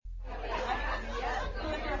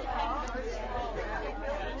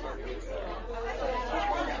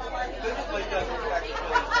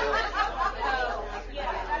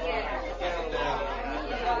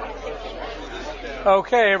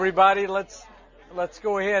Okay, everybody, let's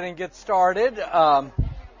go ahead and get started.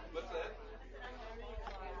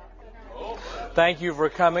 Thank you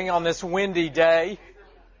for coming on this windy day.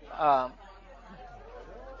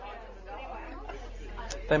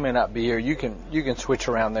 They may not be here. You can switch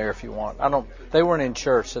around there if you want. They weren't in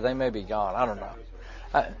church, so they may be gone. I don't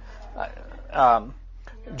know.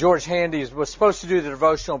 George Handy was supposed to do the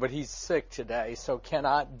devotional, but he's sick today, so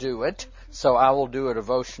cannot do it. So I will do a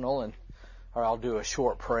devotional or I'll do a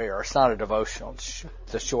short prayer. It's not a devotional, it's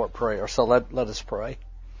a short prayer. So let us pray.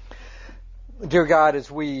 Dear God,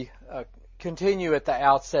 as we continue at the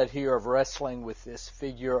outset here of wrestling with this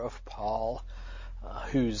figure of Paul,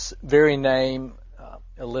 whose very name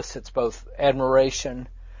elicits both admiration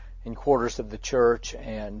in quarters of the church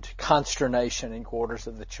and consternation in quarters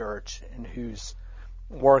of the church, and whose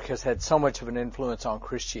work has had so much of an influence on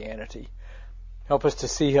Christianity. Help us to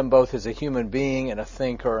see him both as a human being and a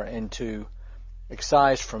thinker, and to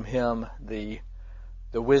excise from him the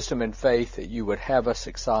wisdom and faith that you would have us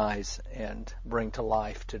excise and bring to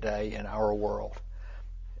life today in our world.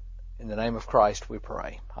 In the name of Christ we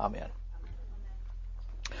pray. Amen.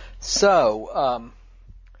 So,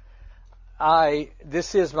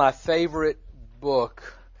 this is my favorite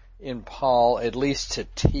book in Paul, at least to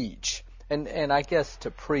teach. And I guess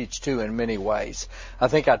to preach too in many ways. I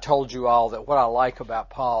think I told you all that what I like about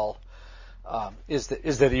Paul is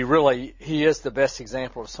that he is the best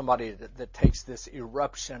example of somebody that takes this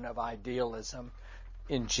eruption of idealism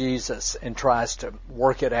in Jesus and tries to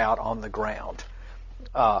work it out on the ground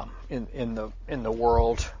in the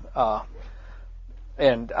world.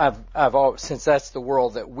 And I've always, since that's the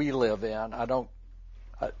world that we live in, I don't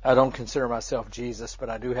consider myself Jesus, but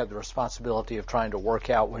I do have the responsibility of trying to work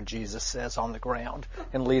out what Jesus says on the ground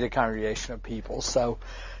and lead a congregation of people. So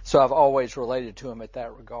I've always related to him at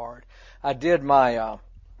that regard. I did my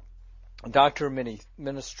doctor of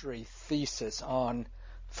ministry thesis on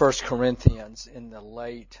 1 Corinthians in the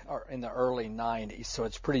early 90s, so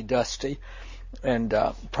it's pretty dusty. And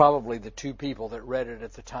probably the two people that read it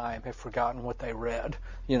at the time have forgotten what they read,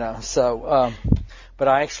 So, but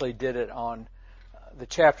I actually did it on the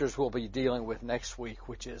chapters we'll be dealing with next week,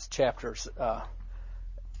 which is chapters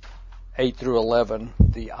 8 through 11,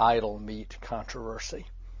 the idol meat controversy.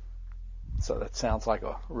 So that sounds like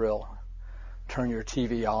a real turn your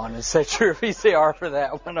TV on and set your VCR for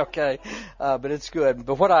that one, okay? But it's good.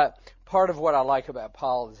 But part of what I like about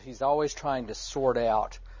Paul is he's always trying to sort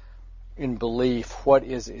out in belief what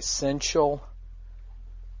is essential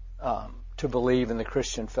to believe in the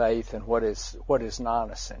Christian faith and what is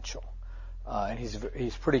non-essential. And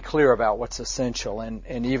he's pretty clear about what's essential,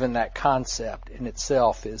 and even that concept in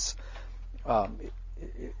itself is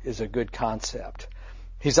a good concept.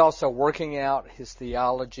 He's also working out his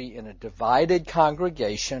theology in a divided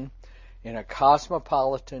congregation, in a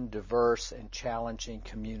cosmopolitan, diverse, and challenging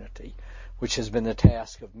community, which has been the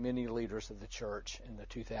task of many leaders of the church in the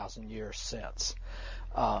 2,000 years since.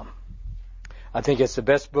 I think it's the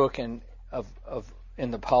best book in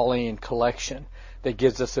the Pauline collection that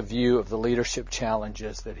gives us a view of the leadership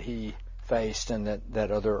challenges that he faced and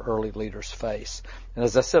that other early leaders face. And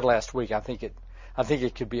as I said last week, I think it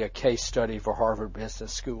could be a case study for Harvard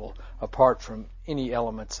Business School, apart from any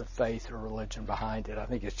elements of faith or religion behind it. I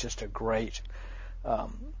think it's just a great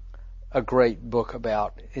book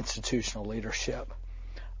about institutional leadership.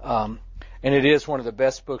 And it is one of the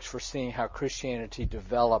best books for seeing how Christianity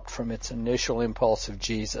developed from its initial impulse of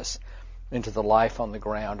Jesus into the life on the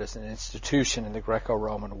ground as an institution in the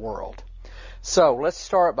Greco-Roman world. So let's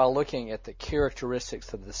start by looking at the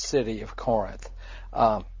characteristics of the city of Corinth.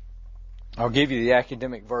 I'll give you the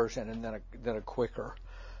academic version and then a quicker,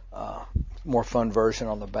 more fun version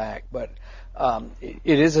on the back. But it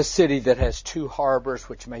is a city that has two harbors,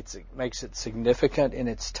 which makes it significant in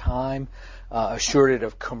its time, assured it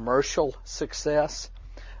of commercial success.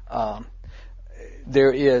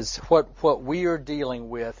 There is what we are dealing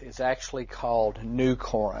with is actually called New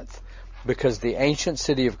Corinth, because the ancient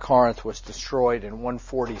city of Corinth was destroyed in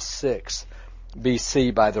 146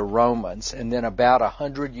 BC by the Romans, and then about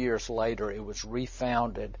 100 years later it was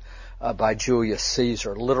refounded by Julius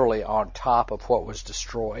Caesar, literally on top of what was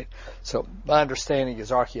destroyed. So my understanding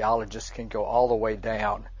is archaeologists can go all the way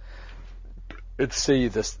down and see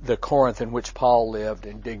the Corinth in which Paul lived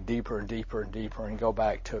and dig deeper and deeper and deeper and go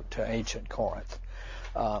back to ancient Corinth.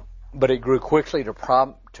 But it grew quickly to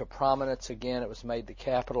prominence again. It was made the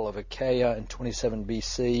capital of Achaia in 27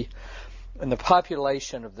 BC. And the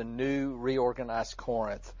population of the new reorganized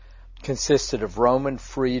Corinth consisted of Roman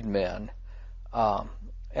freedmen and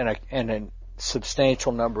a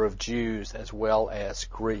substantial number of Jews as well as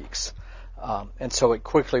Greeks. And so it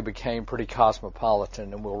quickly became pretty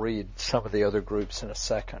cosmopolitan, and we'll read some of the other groups in a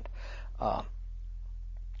second.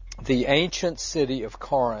 The ancient city of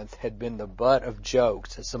Corinth had been the butt of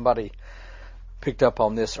jokes, as somebody picked up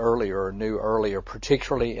on this earlier or knew earlier,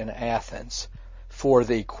 particularly in Athens, for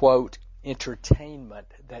the, quote, entertainment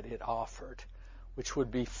that it offered, which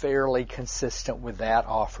would be fairly consistent with that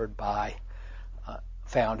offered by,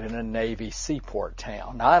 found in a Navy seaport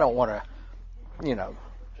town. Now, I don't want to,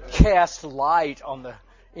 cast light on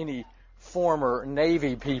any former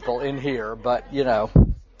Navy people in here, but,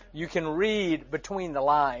 you can read between the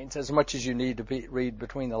lines as much as you need to read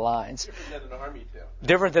between the lines. Different than an army town.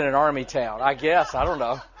 Different than an army town, I guess. I don't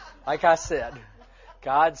know. Like I said,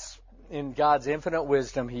 in God's infinite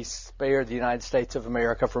wisdom, He spared the United States of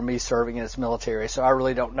America from me serving in His military, so I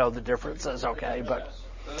really don't know the differences, okay?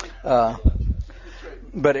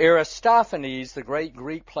 But Aristophanes, the great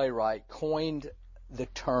Greek playwright, coined the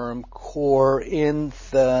term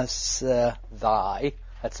korinthesthai.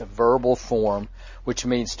 That's a verbal form, which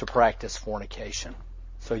means to practice fornication.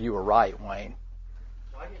 So you were right, Wayne.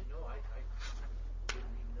 I didn't know. I didn't even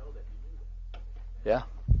know that you knew that. Yeah,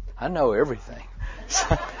 I know everything.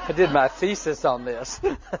 I did my thesis on this.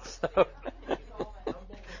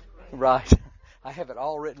 Right. I have it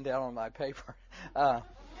all written down on my paper.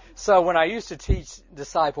 So when I used to teach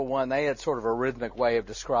Disciple 1, they had sort of a rhythmic way of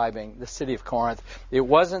describing the city of Corinth. It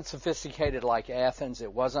wasn't sophisticated like Athens.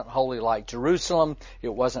 It wasn't holy like Jerusalem.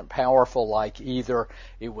 It wasn't powerful like either.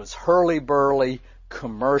 It was hurly-burly,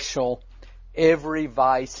 commercial. Every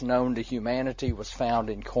vice known to humanity was found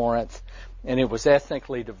in Corinth, and it was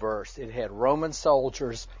ethnically diverse. It had Roman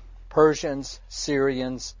soldiers, Persians,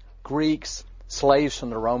 Syrians, Greeks, slaves from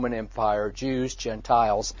the Roman Empire, Jews,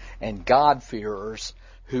 Gentiles, and God-fearers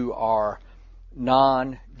who are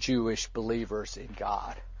non-Jewish believers in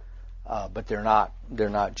God, but they're not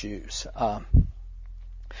Jews.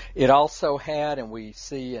 It also had, and we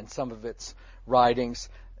see in some of its writings,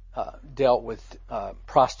 dealt with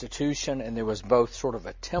prostitution, and there was both sort of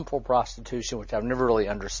a temple prostitution, which I've never really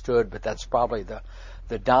understood, but that's probably the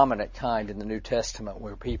dominant kind in the New Testament,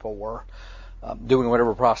 where people were doing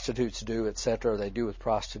whatever prostitutes do, etc. They do with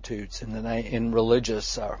prostitutes in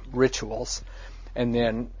religious rituals. And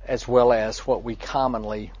then as well as what we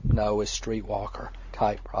commonly know as streetwalker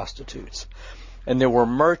type prostitutes. And there were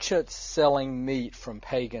merchants selling meat from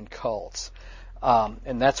pagan cults.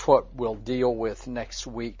 And that's what we'll deal with next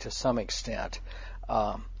week to some extent.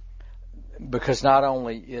 Because not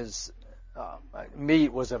only is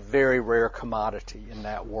meat was a very rare commodity in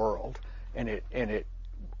that world, and it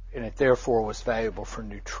therefore was valuable for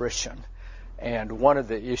nutrition. And one of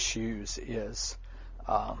the issues is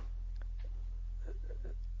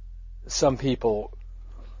some people,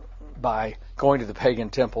 by going to the pagan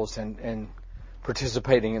temples and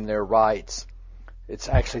participating in their rites, it's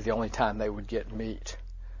actually the only time they would get meat,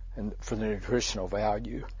 and for the nutritional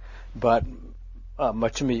value. But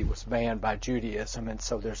much meat was banned by Judaism, and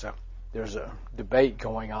so there's a debate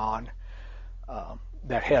going on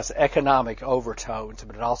that has economic overtones,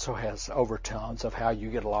 but it also has overtones of how you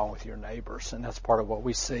get along with your neighbors, and that's part of what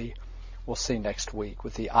we'll see next week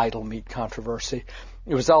with the idol meat controversy.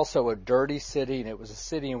 It was also a dirty city, and it was a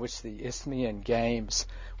city in which the Isthmian Games,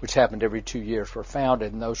 which happened every 2 years, were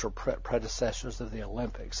founded, and those were predecessors of the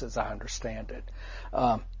Olympics, as I understand it.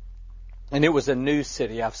 And it was a new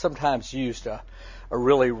city. I've sometimes used a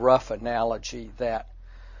really rough analogy that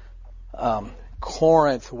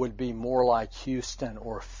Corinth would be more like Houston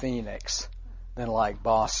or Phoenix than like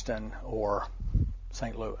Boston or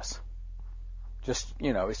St. Louis.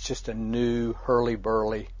 It's just a new,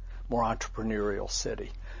 hurly-burly, more entrepreneurial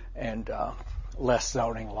city, and less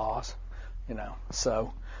zoning laws,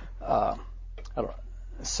 So,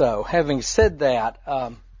 So, having said that,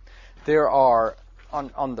 there are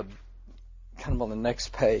on the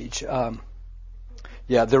next page.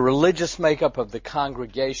 The religious makeup of the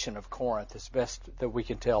congregation of Corinth, as best that we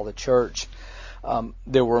can tell, the church.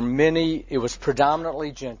 There were many. It was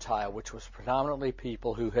predominantly Gentile, which was predominantly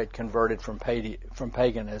people who had converted from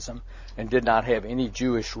paganism and did not have any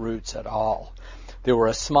Jewish roots at all. There were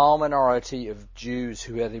a small minority of Jews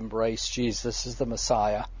who had embraced Jesus as the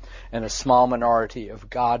Messiah, and a small minority of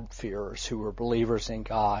God-fearers who were believers in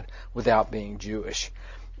God without being Jewish.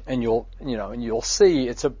 And you'll see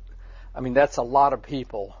that's a lot of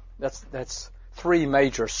people. That's three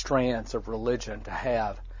major strands of religion to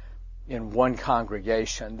have in one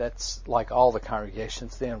congregation. That's like all the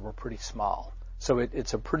congregations then were pretty small. So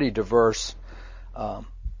it's a pretty diverse.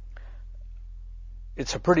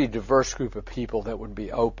 It's a pretty diverse group of people that would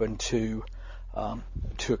be open to a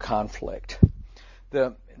conflict.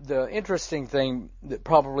 the interesting thing,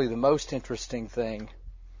 probably the most interesting thing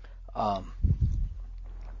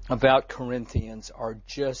about Corinthians are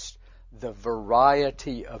just the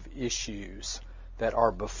variety of issues that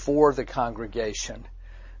are before the congregation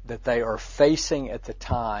that they are facing at the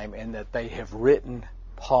time and that they have written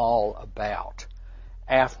Paul about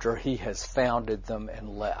after he has founded them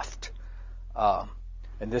and left.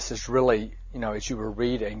 And this is really, as you were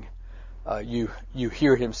reading, you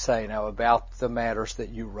hear him say, now about the matters that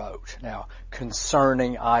you wrote. Now,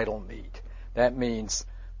 concerning idol meat. That means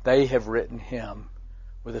they have written him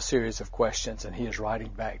with a series of questions, and he is writing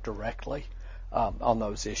back directly on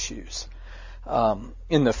those issues.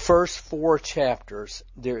 In the first 4 chapters,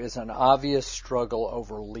 there is an obvious struggle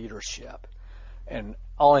over leadership. And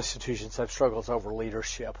all institutions have struggles over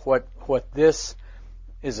leadership. What this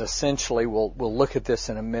is essentially, we'll look at this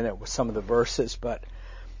in a minute with some of the verses, but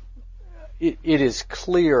it is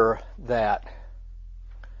clear that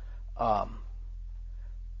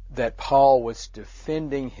that Paul was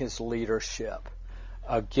defending his leadership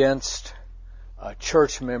against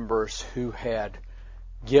church members who had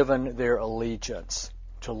given their allegiance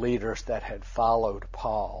to leaders that had followed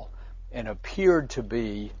Paul and appeared to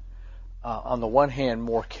be, on the one hand,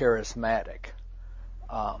 more charismatic,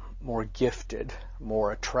 more gifted,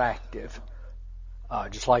 more attractive,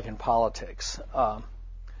 just like in politics.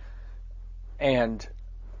 And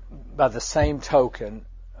by the same token,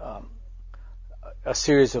 a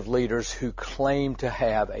series of leaders who claim to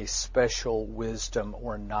have a special wisdom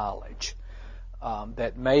or knowledge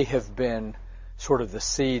that may have been sort of the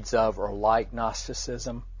seeds of or like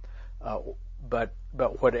Gnosticism, but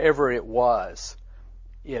whatever it was,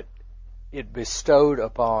 it bestowed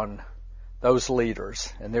upon those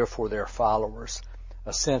leaders and therefore their followers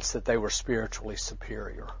a sense that they were spiritually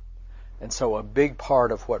superior. And so a big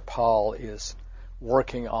part of what Paul is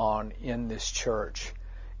working on in this church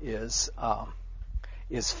is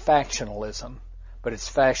factionalism, but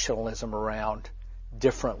it's factionalism around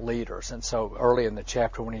different leaders. And so early in the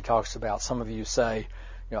chapter when he talks about, some of you say,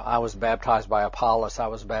 I was baptized by Apollos, I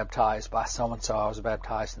was baptized by so-and-so, I was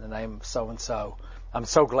baptized in the name of so-and-so. I'm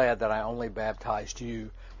so glad that I only baptized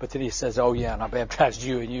you. But then he says, oh yeah, and I baptized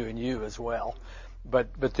you and you and you as well.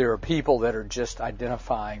 But there are people that are just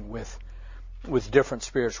identifying with different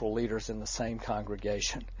spiritual leaders in the same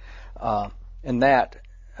congregation. And that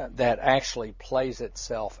actually plays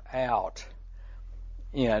itself out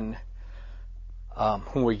in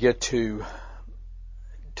when we get to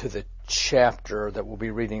the chapter that we'll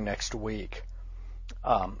be reading next week,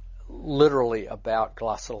 literally about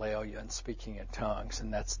glossolalia and speaking in tongues,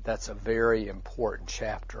 and that's a very important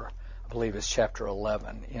chapter. I believe it's chapter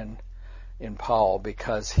 11 in Paul,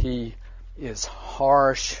 because he is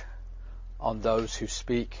harsh on those who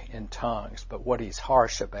speak in tongues, but what he's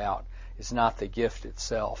harsh about is not the gift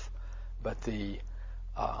itself, but the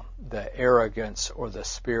arrogance or the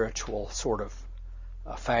spiritual sort of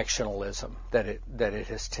factionalism that it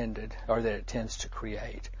has tended, or that it tends to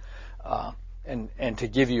create. And to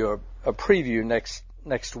give you a preview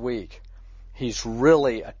next week, he's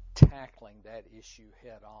really tackling that issue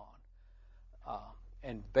head on,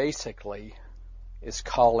 and basically is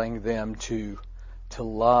calling them to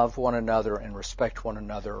love one another and respect one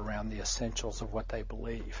another around the essentials of what they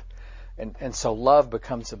believe. And so love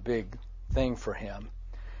becomes a big thing for him.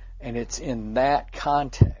 And it's in that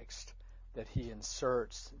context that he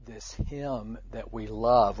inserts this hymn that we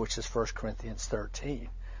love, which is 1 Corinthians 13.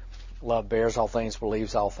 Love bears all things,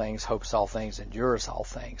 believes all things, hopes all things, endures all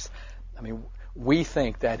things. I mean, we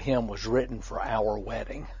think that hymn was written for our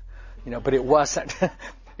wedding, but it wasn't.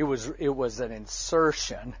 It was an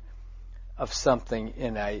insertion of something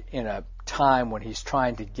in a time when he's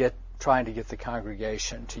trying to get the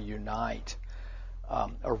congregation to unite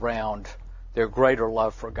around their greater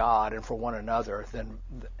love for God and for one another than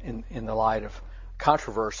in the light of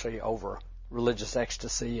controversy over religious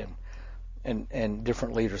ecstasy and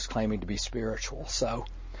different leaders claiming to be spiritual. So,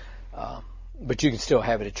 but you can still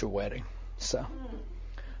have it at your wedding. So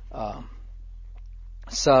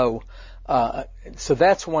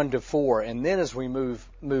that's 1 to 4, and then as we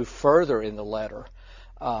move further in the letter,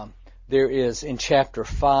 there is in chapter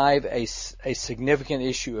 5 a significant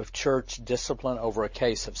issue of church discipline over a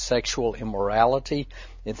case of sexual immorality.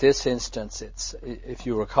 In this instance, it's, if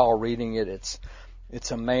you recall reading it,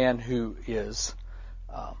 it's a man who is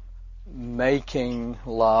making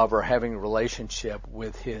love or having a relationship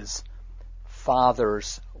with his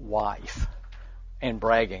father's wife and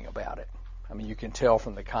bragging about it. I mean, you can tell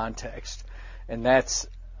from the context. And that's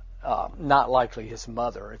not likely his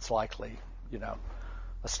mother. It's likely,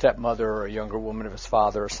 a stepmother or a younger woman of his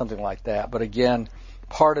father or something like that. But again,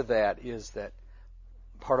 part of that is that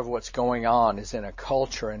part of what's going on is in a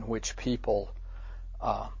culture in which people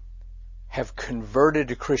have converted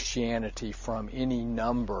to Christianity from any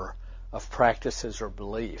number of practices or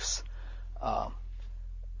beliefs.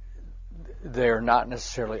 They're not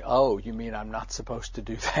necessarily, oh, you mean I'm not supposed to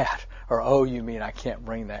do that, or oh, you mean I can't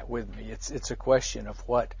bring that with me. It's a question of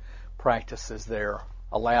what practices they're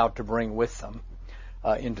allowed to bring with them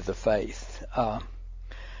into the faith.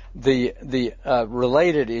 The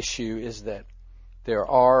related issue is that there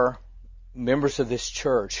are members of this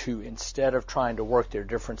church who, instead of trying to work their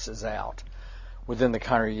differences out within the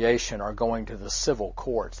congregation, are going to the civil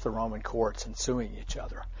courts, the Roman courts, and suing each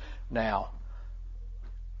other. Now,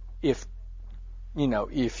 if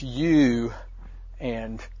you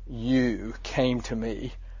and you came to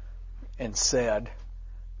me and said,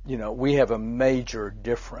 we have a major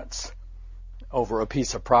difference over a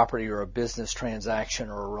piece of property or a business transaction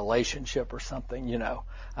or a relationship or something,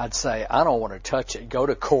 I'd say, I don't want to touch it. Go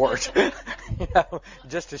to court,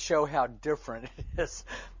 just to show how different it is.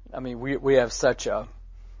 I mean, we have such a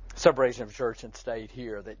separation of church and state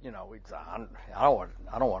here that, I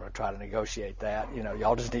don't want to try to negotiate that.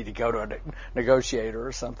 Y'all just need to go to a negotiator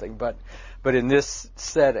or something. But in this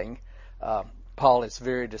setting, Paul is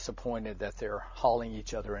very disappointed that they're hauling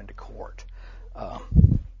each other into court.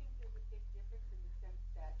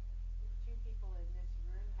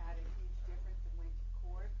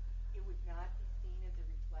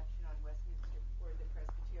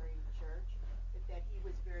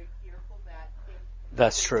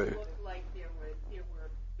 That's true. It looked like there were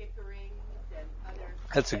bickerings and other.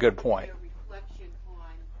 That's a good point. A reflection on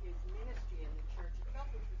his ministry and the church itself,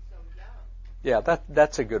 which was so young. Yeah,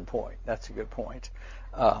 that's a good point. That's a good point.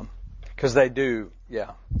 Because they do,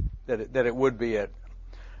 that it would be a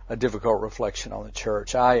difficult reflection on the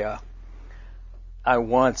church. I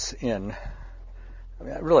once I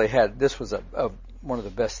really had, this was one of the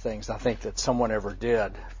best things I think that someone ever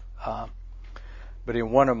did. But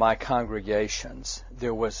in one of my congregations,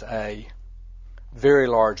 there was a very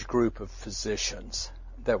large group of physicians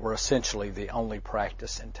that were essentially the only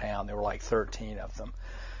practice in town. There were like 13 of them.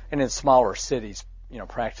 And in smaller cities,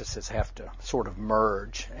 practices have to sort of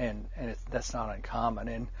merge, and that's not uncommon.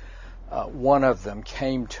 And one of them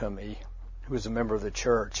came to me, who was a member of the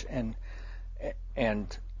church, and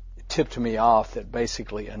tipped me off that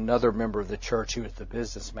basically another member of the church, who was the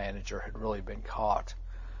business manager, had really been caught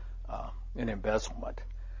in embezzlement.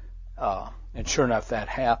 And sure enough, that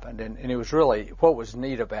happened. And it was really, what was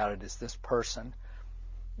neat about it is this person,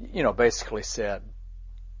 basically said,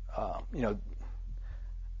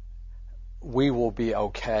 we will be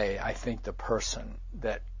okay. I think the person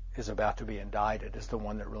that is about to be indicted is the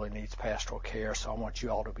one that really needs pastoral care, so I want you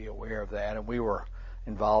all to be aware of that. And we were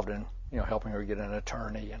involved in, helping her get an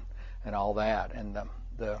attorney and all that. And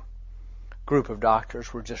the group of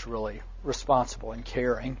doctors were just really responsible and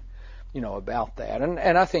caring, about that.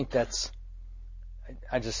 And I think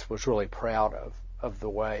I just was really proud of the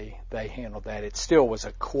way they handled that. It still was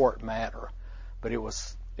a court matter, but it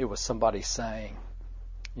was somebody saying,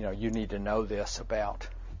 you need to know this about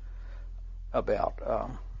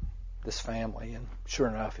this family. And sure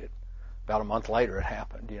enough, about a month later it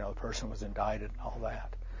happened. The person was indicted and all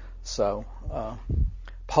that. So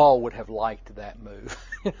Paul would have liked that move,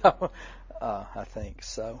 I think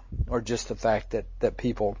so. Or just the fact that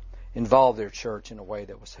people involved their church in a way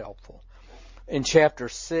that was helpful. In chapter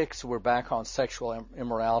 6, we're back on sexual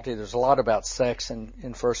immorality. There's a lot about sex in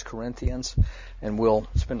 1 Corinthians, and we'll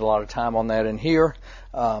spend a lot of time on that in here.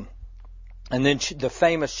 And then the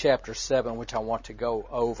famous chapter 7, which I want to go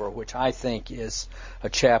over, which I think is a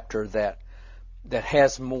chapter that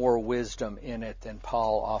has more wisdom in it than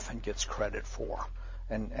Paul often gets credit for.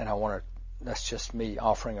 And that's just me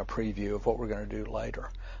offering a preview of what we're going to do later.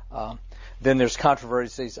 Then there's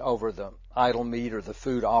controversies over the idol meat or the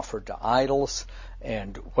food offered to idols,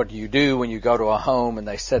 and what do you do when you go to a home and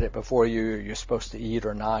they set it before you, you're supposed to eat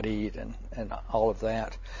or not eat, and all of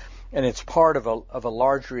that. And it's part of a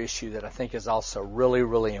larger issue that I think is also really,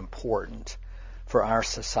 really important for our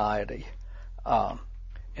society,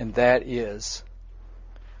 and that is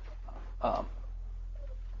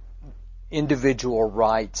individual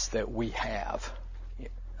rights that we have,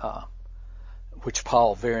 which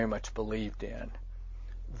Paul very much believed in,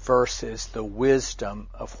 versus the wisdom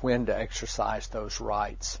of when to exercise those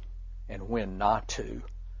rights and when not to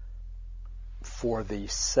for the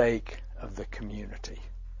sake of the community.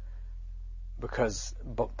 Because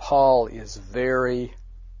Paul is very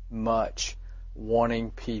much wanting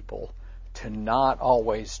people to not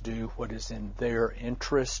always do what is in their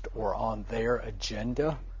interest or on their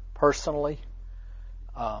agenda personally,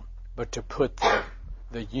 but to put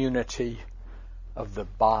the unity of the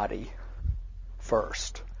body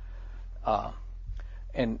first.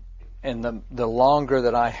 And the longer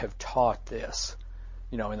that I have taught this,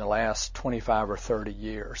 in the last 25 or 30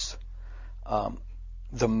 years,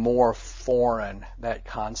 the more foreign that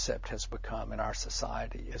concept has become in our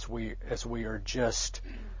society as we are just.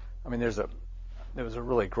 There was a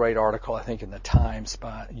really great article, I think, in the Times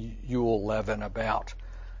by Ewell Levin about.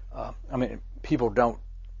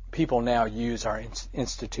 People now use our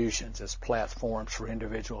institutions as platforms for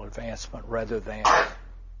individual advancement rather than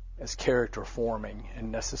as character forming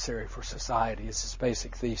and necessary for society. Is his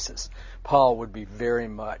basic thesis. Paul would be very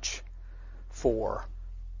much for.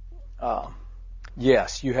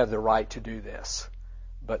 Yes, you have the right to do this,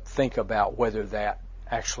 but think about whether that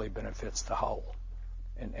actually benefits the whole.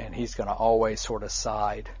 And he's going to always sort of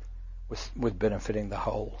side with benefiting the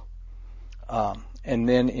whole. And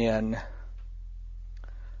then in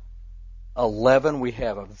 11, we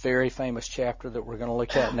have a very famous chapter that we're going to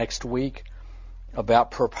look at next week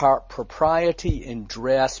about propriety in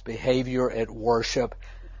dress, behavior at worship,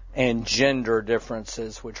 and gender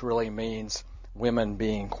differences, which really means women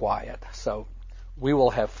being quiet. So we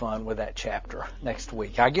will have fun with that chapter next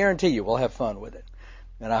week. I guarantee you we'll have fun with it.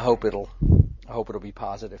 And I hope it'll be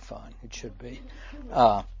positive fun. It should be.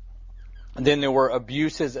 Then there were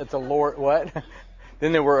abuses at the Lord. What?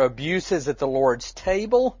 Then there were abuses at the Lord's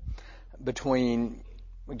table,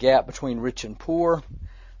 gap between rich and poor.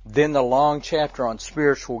 Then the long chapter on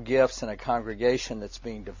spiritual gifts in a congregation that's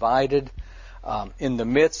being divided. In the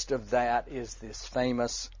midst of that is this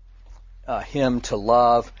famous hymn to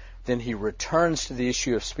love. Then he returns to the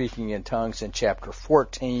issue of speaking in tongues in chapter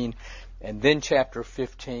 14. And then chapter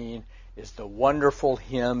 15 is the wonderful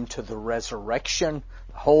hymn to the resurrection.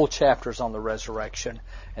 The whole chapter is on the resurrection.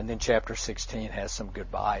 And then chapter 16 has some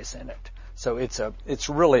goodbyes in it. So it's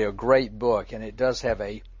really a great book, and it does have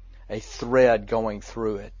a thread going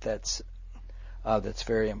through it that's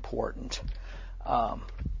very important.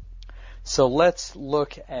 So let's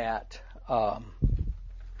look at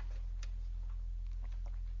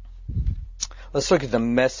the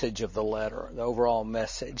message of the letter, the overall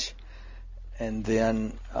message. And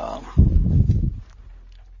then, I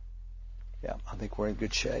think we're in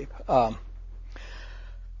good shape.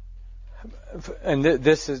 And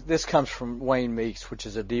this comes from Wayne Meeks, which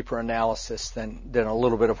is a deeper analysis than a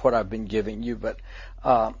little bit of what I've been giving you. But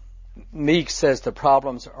Meeks says the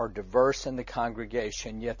problems are diverse in the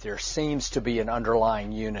congregation, yet there seems to be an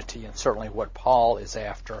underlying unity. And certainly what Paul is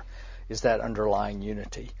after is that underlying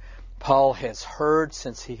unity. Paul has heard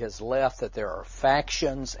since he has left that there are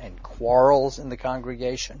factions and quarrels in the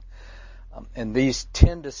congregation, and these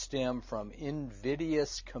tend to stem from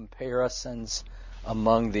invidious comparisons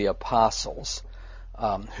among the apostles,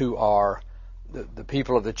 who are the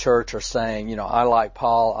people of the church are saying, I like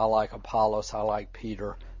Paul, I like Apollos, I like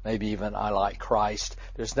Peter, maybe even I like Christ.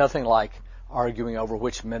 There's nothing like arguing over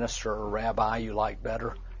which minister or rabbi you like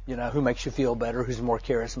better, who makes you feel better, who's more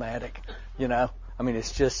charismatic,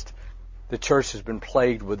 it's just. The church has been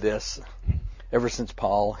plagued with this ever since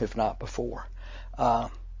Paul, if not before. And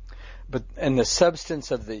the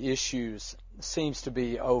substance of the issues seems to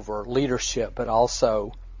be over leadership, but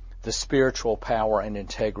also the spiritual power and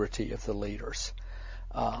integrity of the leaders.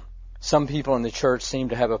 Some people in the church seem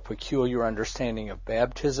to have a peculiar understanding of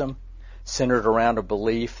baptism, centered around a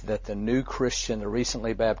belief that the new Christian, the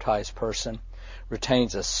recently baptized person,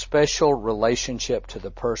 retains a special relationship to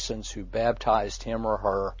the persons who baptized him or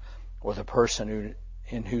her, or the person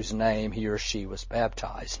in whose name he or she was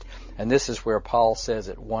baptized. And this is where Paul says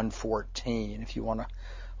at 1:14, if you want to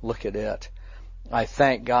look at it, I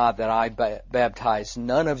thank God that I baptized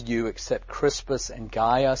none of you except Crispus and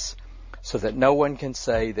Gaius, so that no one can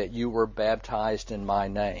say that you were baptized in my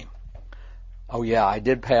name. Oh yeah, I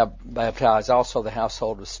did baptize also the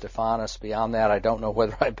household of Stephanas. Beyond that, I don't know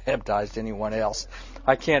whether I baptized anyone else.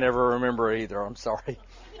 I can't ever remember either, I'm sorry.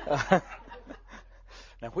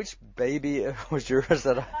 Now, which baby was yours?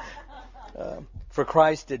 For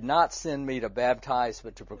Christ did not send me to baptize,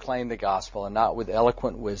 but to proclaim the gospel, and not with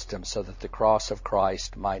eloquent wisdom, so that the cross of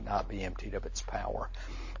Christ might not be emptied of its power.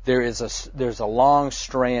 There's a long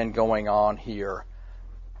strand going on here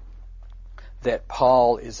that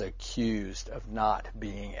Paul is accused of not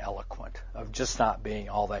being eloquent, of just not being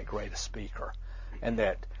all that great a speaker, and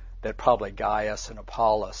that probably Gaius and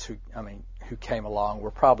Apollos, who came along,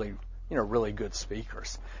 were probably really good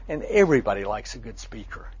speakers. And everybody likes a good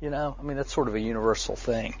speaker, that's sort of a universal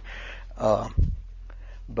thing.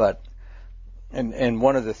 But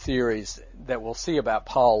one of the theories that we'll see about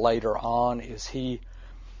Paul later on is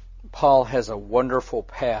Paul has a wonderful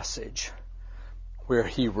passage where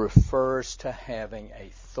he refers to having a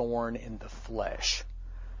thorn in the flesh.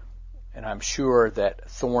 And I'm sure that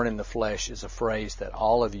thorn in the flesh is a phrase that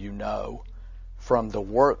all of you know from the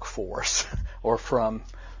workforce or from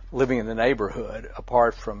living in the neighborhood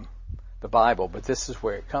apart from the Bible, but this is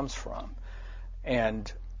where it comes from. And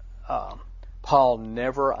Paul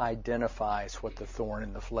never identifies what the thorn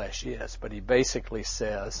in the flesh is, but he basically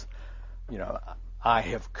says, I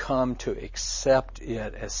have come to accept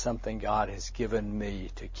it as something God has given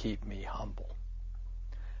me to keep me humble.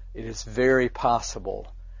 It is very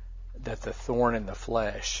possible that the thorn in the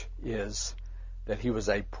flesh is that he was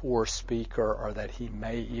a poor speaker, or that he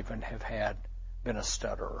may even have been a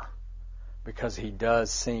stutterer, because he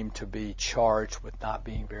does seem to be charged with not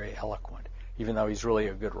being very eloquent, even though he's really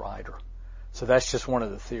a good writer. So that's just one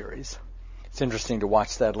of the theories. It's interesting to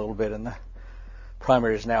watch that a little bit in the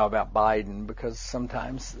primaries now about Biden, because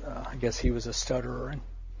sometimes I guess he was a stutterer. And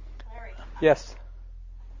Larry, yes.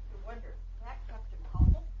 I wonder, that kept him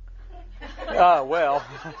humble? Well,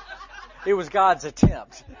 it was God's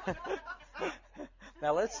attempt.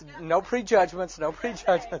 Now no prejudgments.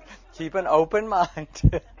 Keep an open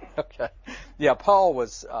mind. Okay. Yeah, Paul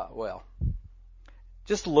was,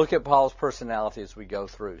 just look at Paul's personality as we go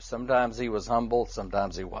through. Sometimes he was humble,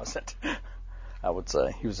 sometimes he wasn't. I would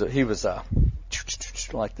say he was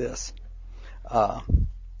like this.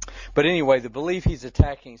 But anyway, the belief he's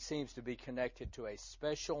attacking seems to be connected to a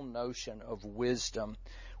special notion of wisdom,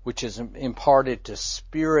 which is imparted to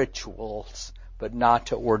spirituals, but not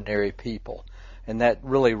to ordinary people. And that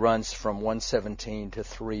really runs from 1:17 to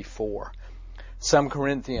 3:4. Some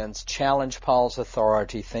Corinthians challenge Paul's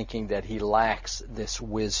authority, thinking that he lacks this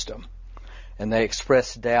wisdom. And they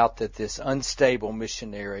express doubt that this unstable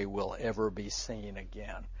missionary will ever be seen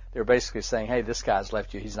again. They're basically saying, hey, this guy's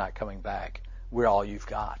left you. He's not coming back. We're all you've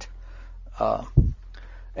got.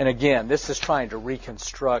 And again, this is trying to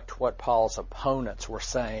reconstruct what Paul's opponents were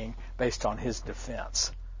saying based on his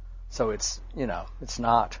defense. So it's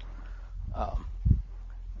not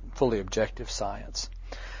fully objective science.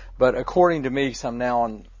 But according to me, because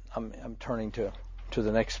I'm turning to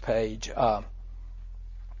the next page,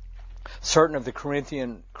 certain of the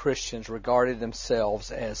Corinthian Christians regarded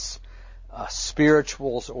themselves as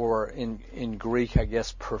spirituals, or in Greek, I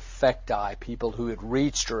guess, perfecti, people who had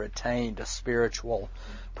reached or attained a spiritual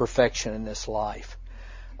perfection in this life.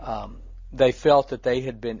 They felt that they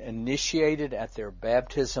had been initiated at their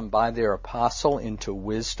baptism by their apostle into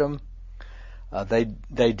wisdom.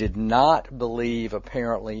 They did not believe,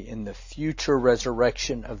 apparently, in the future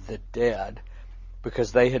resurrection of the dead,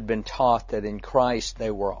 because they had been taught that in Christ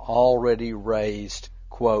they were already raised,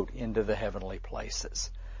 quote, into the heavenly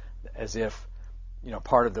places, as if,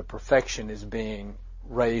 part of the perfection is being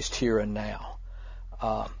raised here and now.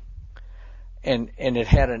 And it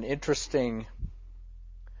had an interesting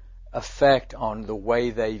effect on the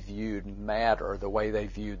way they viewed matter, the way they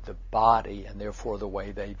viewed the body, and therefore the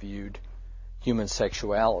way they viewed human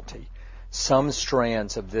sexuality. Some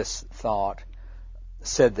strands of this thought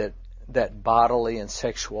said that bodily and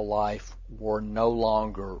sexual life were no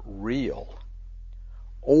longer real,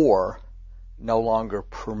 or no longer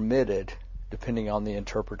permitted, depending on the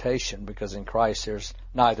interpretation, because in Christ there's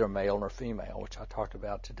neither male nor female, which I talked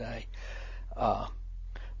about today.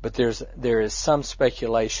 But there is some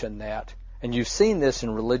speculation that, and you've seen this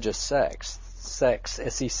in religious sex,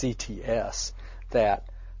 S-E-C-T-S, that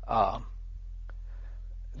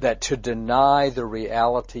to deny the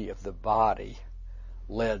reality of the body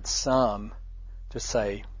led some to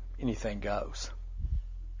say anything goes.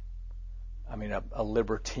 I mean, a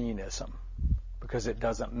libertinism, because it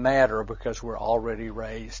doesn't matter because we're already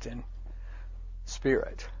raised in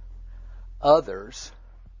spirit. Others,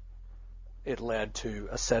 it led to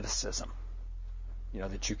asceticism,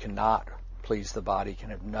 that you cannot please the body, can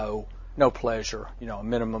have no pleasure, a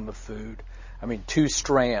minimum of food. I mean, two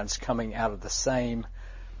strands coming out of the same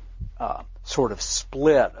sort of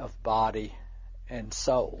split of body and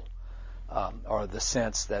soul, or the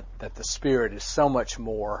sense that the spirit is so much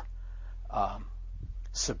more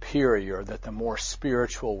superior, that the more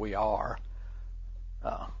spiritual we are,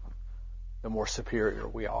 the more superior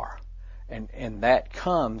we are. And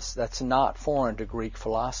that's not foreign to Greek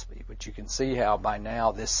philosophy, but you can see how by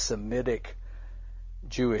now this Semitic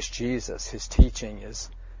Jewish Jesus, his teaching is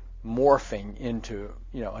morphing into,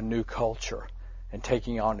 a new culture and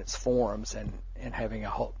taking on its forms and having a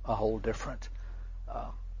whole different,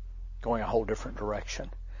 going a whole different direction.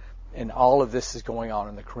 And all of this is going on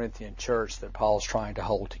in the Corinthian church that Paul's trying to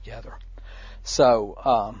hold together. So,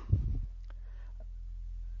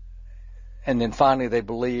 and then finally they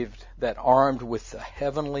believed that armed with the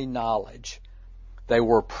heavenly knowledge, they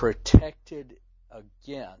were protected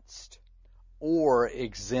against or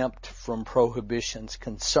exempt from prohibitions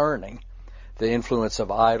concerning the influence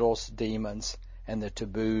of idols, demons, and the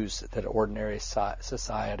taboos that ordinary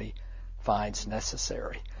society finds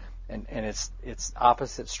necessary. And it's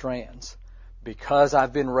opposite strands. Because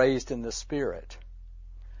I've been raised in the Spirit,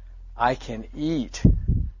 I can eat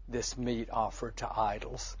this meat offered to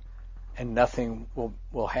idols, and nothing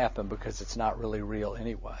will happen because it's not really real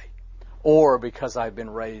anyway. Or because I've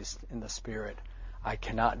been raised in the Spirit, I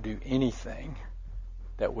cannot do anything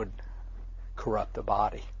that would corrupt the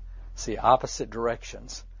body. See, opposite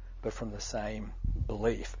directions, but from the same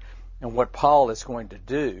belief. And what Paul is going to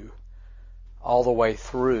do all the way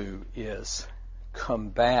through is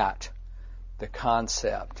combat the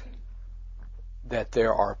concept that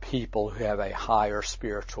there are people who have a higher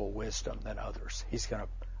spiritual wisdom than others. He's going to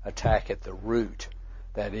attack at the root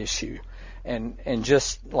that issue. And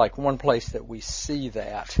just like one place that we see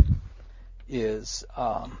that is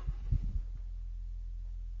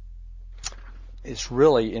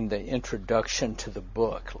really in the introduction to the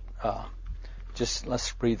book. Just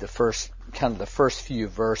let's read the first few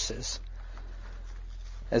verses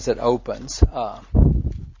as it opens.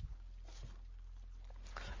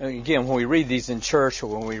 Again, when we read these in church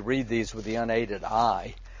or when we read these with the unaided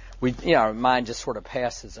eye, our mind just sort of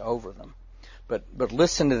passes over them. But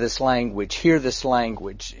listen to this language, hear this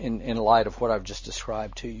language in light of what I've just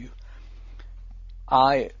described to you.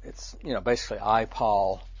 Basically I,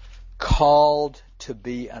 Paul, called to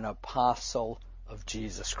be an apostle of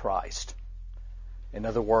Jesus Christ. In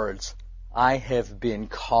other words, I have been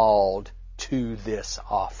called to this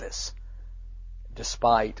office,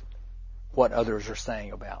 despite what others are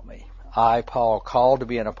saying about me. I, Paul, called to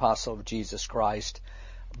be an apostle of Jesus Christ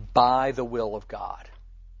by the will of God.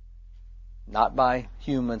 Not by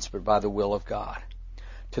humans, but by the will of God.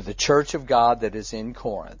 To the church of God that is in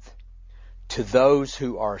Corinth, to those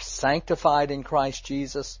who are sanctified in Christ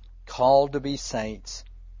Jesus, called to be saints,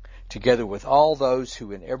 together with all those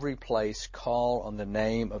who in every place call on the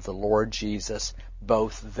name of the Lord Jesus,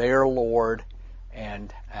 both their Lord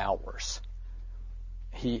and ours.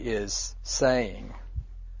 He is saying,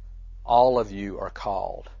 all of you are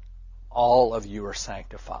called. All of you are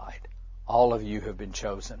sanctified. All of you have been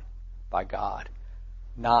chosen by God,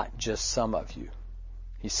 not just some of you.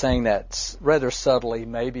 He's saying that rather subtly,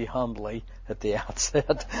 maybe humbly at the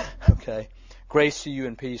outset. Okay. Grace to you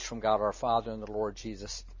and peace from God our Father and the Lord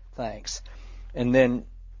Jesus. Thanks. And then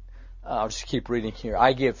I'll just keep reading here.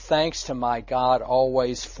 I give thanks to my God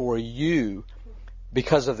always for you,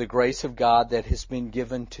 because of the grace of God that has been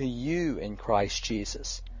given to you in Christ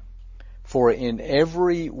Jesus. For in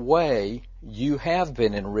every way you have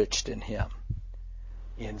been enriched in Him.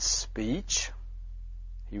 In speech,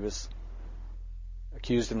 he was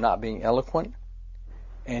accused of not being eloquent,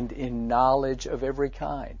 and in knowledge of every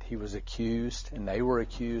kind. He was accused, and they were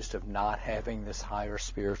accused of not having this higher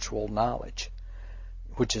spiritual knowledge,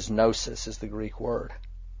 which is gnosis, is the Greek word.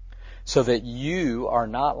 So that you are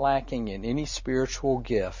not lacking in any spiritual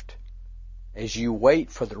gift as you wait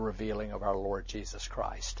for the revealing of our Lord Jesus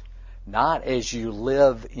Christ. Not as you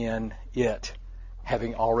live in it,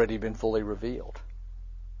 having already been fully revealed.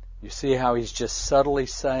 You see how he's just subtly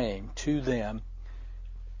saying to them,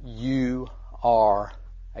 you are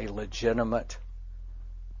a legitimate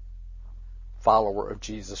follower of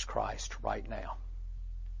Jesus Christ right now.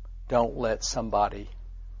 Don't let somebody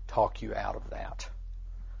talk you out of that.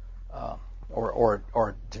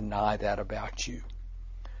 Or deny that about you.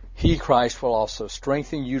 He, Christ, will also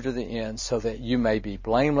strengthen you to the end so that you may be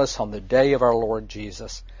blameless on the day of our Lord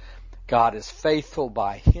Jesus. God is faithful.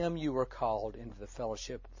 By Him you were called into the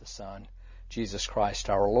fellowship of the Son, Jesus Christ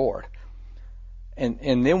our Lord.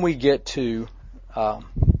 And then we get to,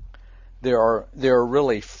 there are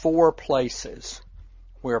really 4 places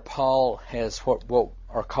where Paul has what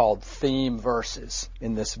are called theme verses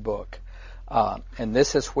in this book. And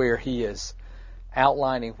this is where he is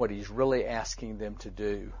outlining what he's really asking them to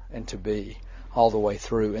do and to be all the way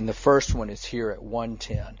through. And the first one is here at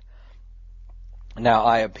 1:10. Now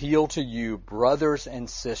I appeal to you, brothers and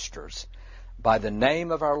sisters, by the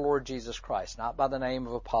name of our Lord Jesus Christ, not by the name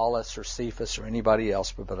of Apollos or Cephas or anybody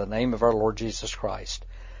else, but by the name of our Lord Jesus Christ,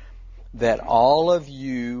 that all of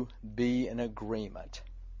you be in agreement,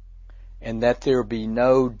 and that there be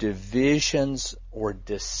no divisions or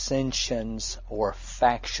dissensions or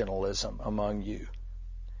factionalism among you,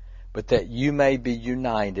 but that you may be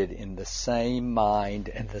united in the same mind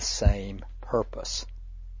and the same purpose.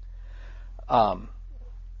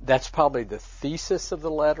 That's probably the thesis of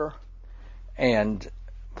the letter, and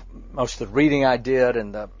most of the reading I did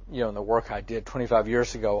and the work I did 25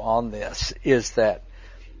 years ago on this is that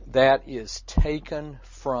that is taken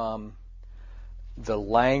from the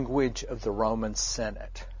language of the Roman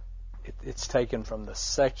Senate. It's taken from the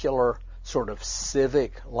secular sort of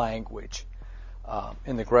civic language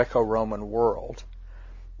in the Greco-Roman world,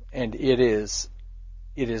 and it is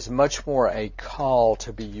much more a call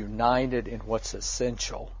to be united in what's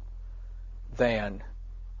essential than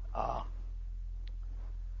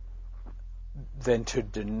to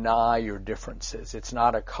deny your differences. It's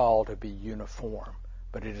not a call to be uniform,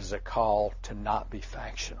 but it is a call to not be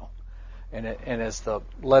factional. And as the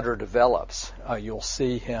letter develops, you'll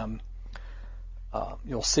see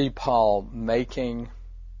Paul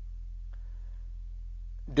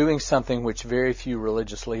doing something which very few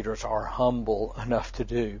religious leaders are humble enough to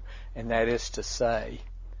do, and that is to say,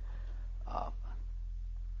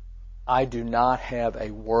 I do not have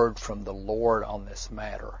a word from the Lord on this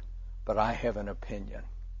matter, but I have an opinion.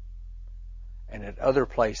 And at other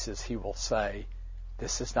places he will say,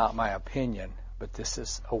 this is not my opinion, but this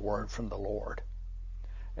is a word from the Lord.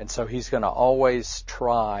 And so he's going to always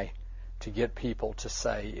try to get people to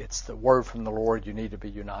say, it's the word from the Lord you need to be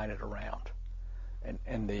united around.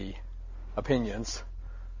 And the opinions,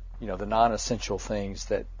 the non-essential things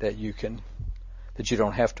that you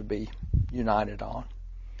don't have to be united on.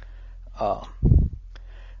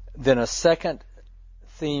 Then a second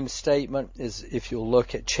theme statement is, if you'll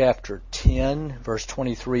look at chapter 10, verse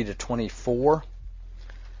 23 to 24.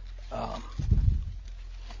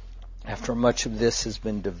 After much of this has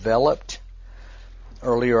been developed,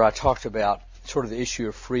 earlier I talked about sort of the issue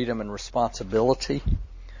of freedom and responsibility.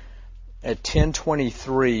 At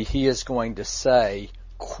 10:23, he is going to say,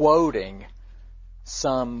 quoting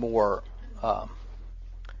some more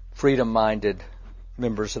freedom-minded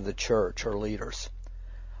members of the church or leaders,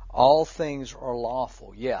 all things are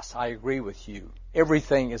lawful. Yes, I agree with you.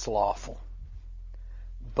 Everything is lawful.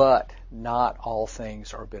 But not all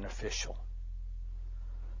things are beneficial.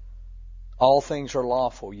 All things are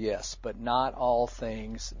lawful, yes, but not all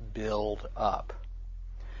things build up.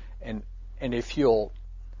 And if you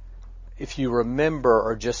remember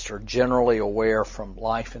or just are generally aware from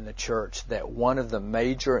life in the church that one of the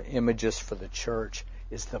major images for the church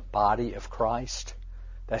is the body of Christ,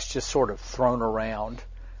 that's just sort of thrown around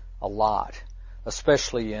a lot,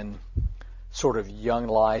 especially in sort of young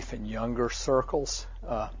life and younger circles.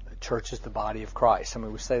 The church is the body of Christ. I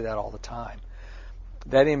mean, we say that all the time.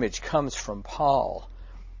 That image comes from Paul,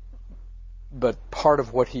 but part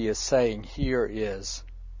of what he is saying here is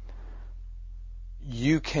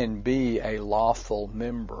you can be a lawful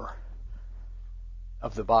member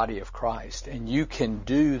of the body of Christ, and you can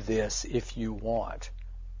do this if you want,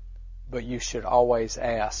 but you should always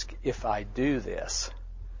ask, if I do this,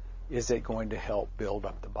 is it going to help build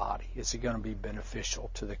up the body? Is it going to be beneficial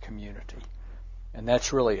to the community? And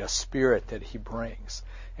that's really a spirit that he brings.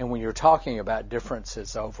 And when you're talking about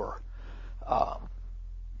differences over,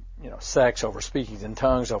 sex, over speaking in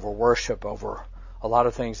tongues, over worship, over a lot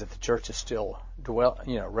of things that the church is still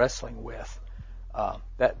wrestling with,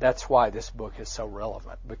 that's why this book is so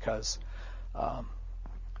relevant, because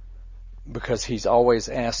he's always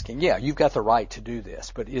asking, yeah, you've got the right to do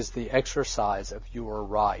this, but is the exercise of your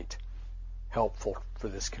right helpful for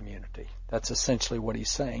this community? That's essentially what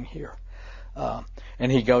he's saying here.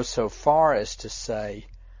 And he goes so far as to say,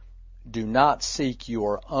 do not seek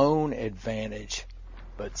your own advantage,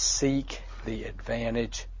 but seek the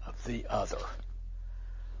advantage of the other.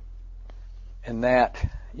 And that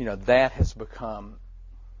has become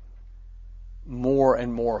more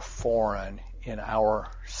and more foreign in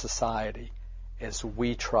our society as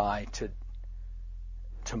we try to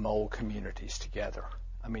mold communities together.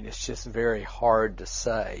 I mean, it's just very hard to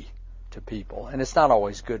say to people, and it's not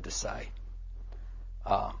always good to say,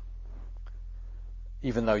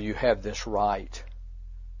 even though you have this right,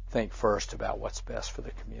 think first about what's best for the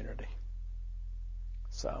community.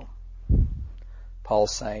 So,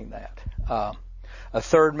 Paul's saying that. A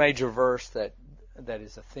third major verse that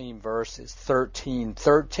is a theme verse is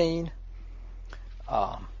 13:13.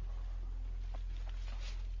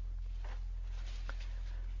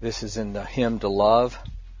 This is in the hymn to love,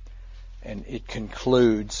 and it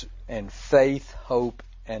concludes, and faith, hope,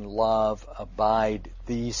 and love abide,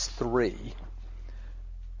 these three,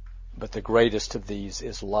 but the greatest of these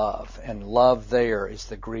is love. And love there is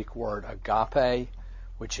the Greek word agape,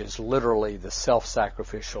 which is literally the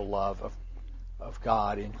self-sacrificial love of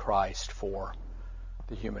God in Christ for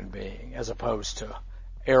the human being, as opposed to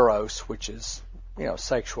eros, which is,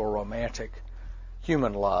 sexual, romantic,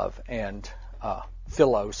 human love, and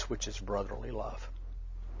philos, which is brotherly love.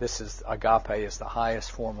 This is agape is the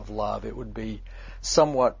highest form of love. It would be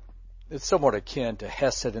somewhat it's somewhat akin to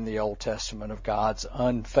Hesed in the Old Testament of God's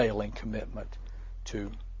unfailing commitment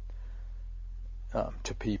to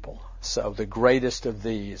people. So the greatest of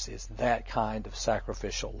these is that kind of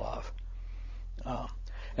sacrificial love.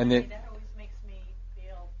 And then that always makes me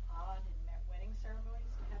feel odd in wedding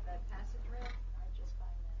ceremonies to have that passage read. I just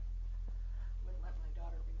find that wouldn't let my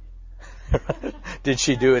daughter read it. Did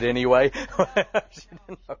she do it anyway? She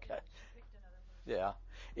didn't? Okay. Yeah.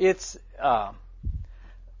 It's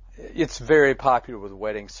very popular with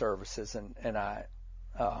wedding services, and I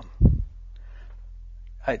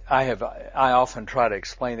often try to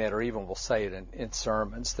explain that, or even will say it in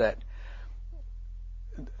sermons, that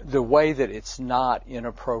the way that it's not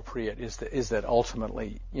inappropriate is that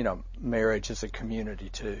ultimately, marriage is a community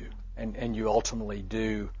too, and you ultimately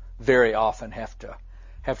do very often have to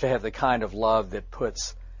have the kind of love that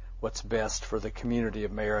puts what's best for the community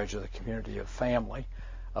of marriage or the community of family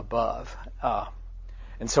above.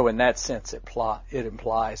 And so in that sense it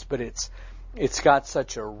implies, but it's got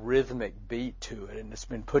such a rhythmic beat to it, and it's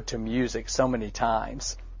been put to music so many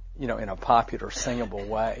times, in a popular singable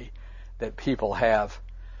way, that people have,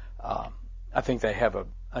 I think they have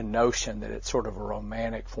a notion that it's sort of a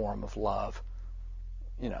romantic form of love,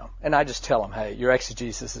 and I just tell them, hey, your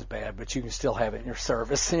exegesis is bad, but you can still have it in your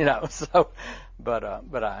service, so, but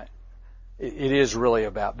it is really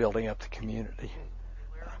about building up the community.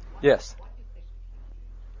 Yes.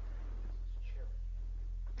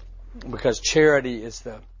 Because charity is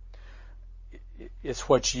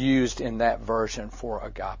what's used in that version for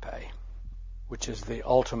agape, which is the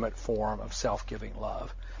ultimate form of self-giving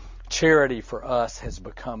love. Charity for us has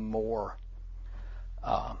become more,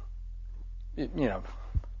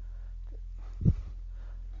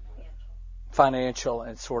 financial,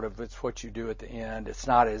 and sort of it's what you do at the end.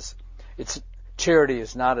 Charity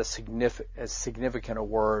is not as significant a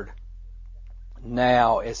word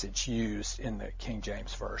now as it's used in the King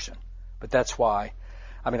James Version. But that's why,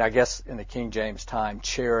 I guess in the King James time,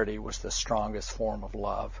 charity was the strongest form of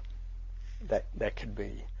love that could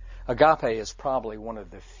be. Agape is probably one of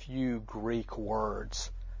the few Greek words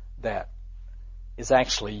that is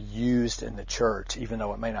actually used in the church, even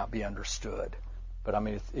though it may not be understood. But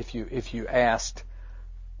if you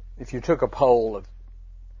took a poll of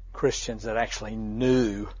Christians that actually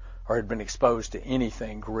knew or had been exposed to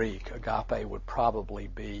anything Greek, agape would probably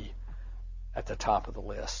be at the top of the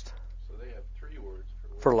list. So they have 3 words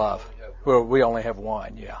for love. Well, we only have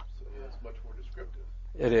one, yeah. So it's much more descriptive.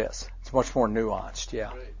 It is. It's much more nuanced,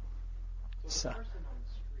 yeah. Right. So the person on the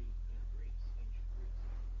street in Greece, ancient Greece,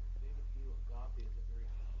 they would view agape as a very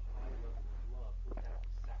high level of love. Would that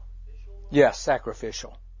be sacrificial love? Yes,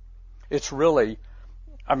 sacrificial. It's really,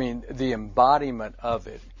 the embodiment of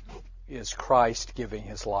it is Christ giving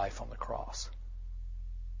his life on the cross.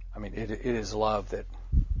 It is love that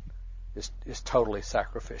is totally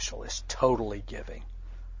sacrificial, is totally giving,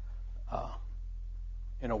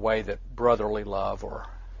 in a way that brotherly love or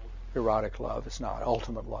erotic love is not.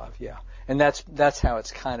 Ultimate love, yeah. And that's how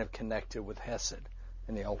it's kind of connected with Hesed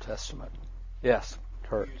in the Old Testament. Yes,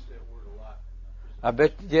 Kurt. We use that word a lot. I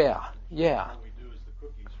bet, yeah. What we do is the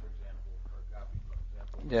cookies, for example, or agape, for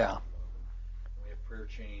example. Yeah. We have prayer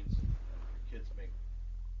chains, and your kids make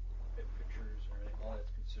pictures or anything. All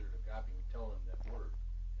that's considered agape. We tell them that word,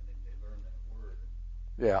 and then they learn that word.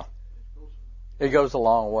 Yeah. It goes a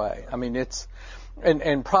long way. It's,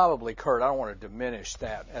 and probably, Kurt, I don't want to diminish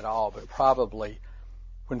that at all, but probably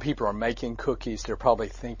when people are making cookies, they're probably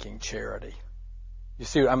thinking charity. You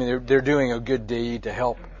see, they're doing a good deed to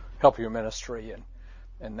help your ministry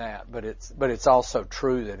and that, but it's also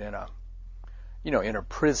true that in a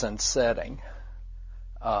prison setting,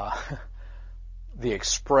 the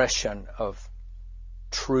expression of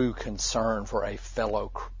true concern for a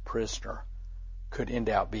fellow prisoner could end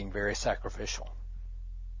up being very sacrificial.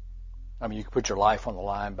 You could put your life on the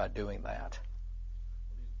line by doing that.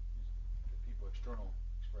 These people external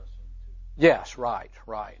expressing to. Yes, right.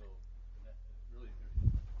 So, and that really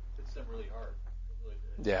hits them really hard.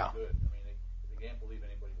 It's Yeah. Good. They can't believe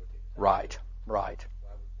anybody would take it. Right. Why would you?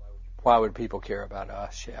 Why would people care about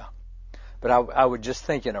us? Yeah. But I would just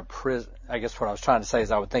think in a prison, I guess what I was trying to say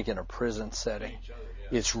is I would think in a prison setting, Each other,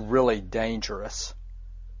 yeah. it's really dangerous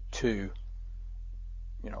to,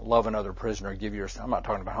 love another prisoner, I'm not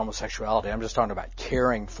talking about homosexuality, I'm just talking about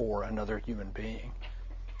caring for another human being.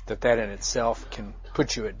 That in itself can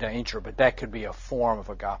put you at danger, but that could be a form of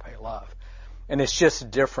agape love. And it's just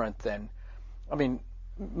different than,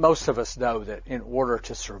 most of us know that in order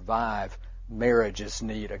to survive, marriages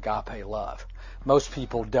need agape love. Most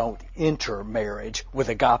people don't enter marriage with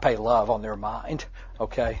agape love on their mind,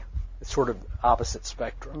 okay? It's sort of opposite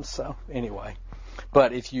spectrum, so anyway.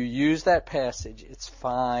 But if you use that passage, it's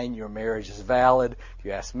fine. Your marriage is valid. If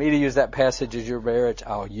you ask me to use that passage as your marriage,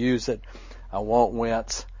 I'll use it. I won't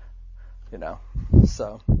wince.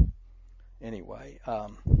 So anyway.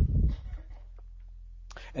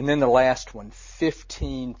 And then the last one,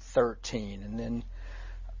 15:13. And then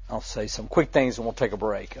I'll say some quick things and we'll take a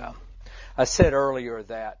break. I said earlier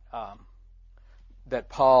that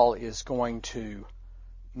Paul is going to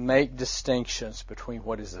make distinctions between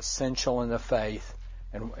what is essential in the faith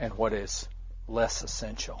and what is less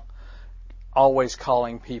essential. Always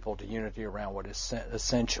calling people to unity around what is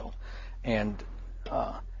essential. And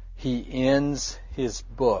he ends his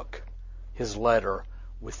book, his letter,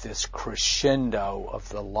 with this crescendo of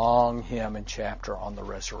the long hymn and chapter on the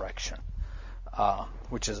resurrection,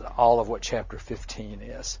 which is all of what chapter 15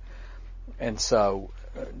 is. And so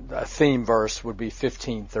a theme verse would be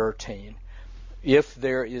 15:13. If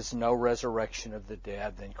there is no resurrection of the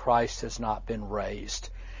dead, then Christ has not been raised.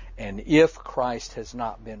 And if Christ has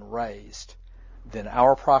not been raised, then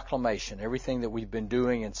our proclamation, everything that we've been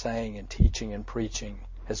doing and saying and teaching and preaching,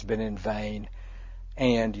 has been in vain,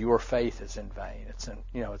 and your faith is in vain. It's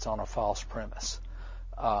on a false premise.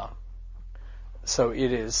 So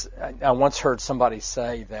it is. I once heard somebody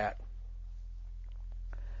say that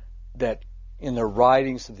in the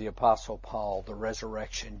writings of the Apostle Paul, the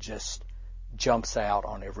resurrection just jumps out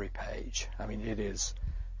on every page. I mean, it is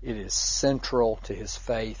central to his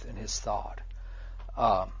faith and his thought,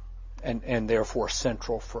 and therefore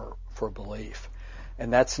central for belief.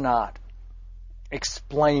 And that's not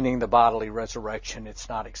explaining the bodily resurrection. It's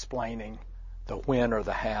not explaining the when or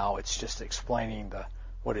the how. It's just explaining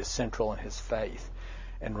what is central in his faith.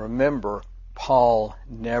 And remember, Paul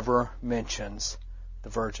never mentions the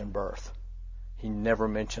virgin birth. He never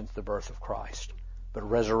mentions the birth of Christ. But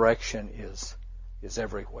resurrection is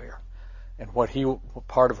everywhere. And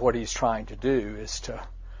part of what he's trying to do is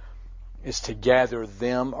to gather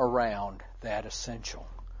them around that essential.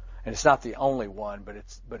 And it's not the only one, but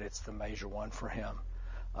it's the major one for him,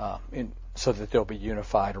 so that they'll be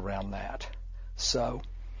unified around that. So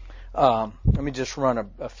let me just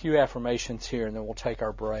run a few affirmations here, and then we'll take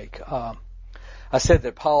our break. I said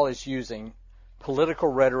that Paul is using political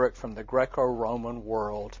rhetoric from the Greco-Roman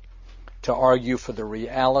world to argue for the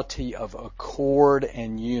reality of accord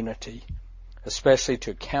and unity, especially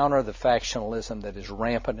to counter the factionalism that is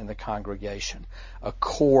rampant in the congregation.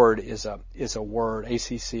 Accord is a word,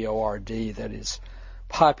 A-C-C-O-R-D, that is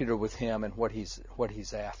popular with him and what he's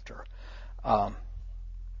after. And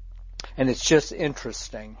it's just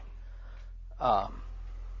interesting to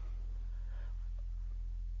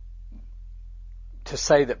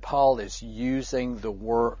say that Paul is using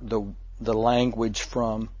the language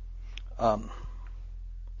from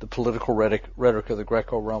the political rhetoric of the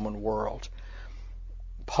Greco-Roman world.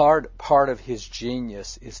 Part of his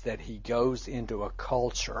genius is that he goes into a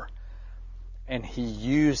culture and he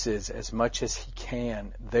uses as much as he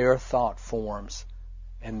can their thought forms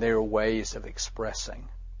and their ways of expressing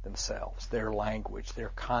themselves, their language,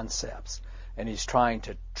 their concepts. And he's trying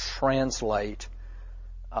to translate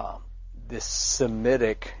this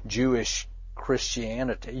Semitic Jewish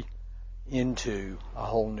Christianity into a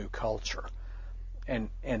whole new culture. And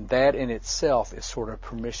that in itself is sort of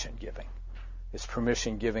permission giving. It's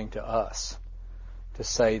permission giving to us to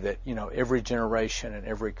say that, every generation and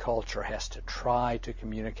every culture has to try to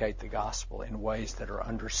communicate the gospel in ways that are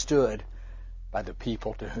understood by the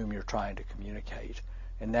people to whom you're trying to communicate.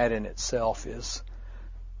 And that in itself is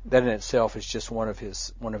just one of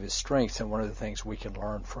his strengths and one of the things we can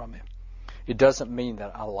learn from him. It doesn't mean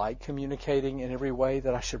that I like communicating in every way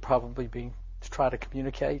that I should probably be to try to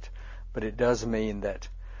communicate, but it does mean that,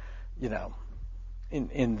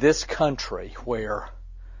 in this country where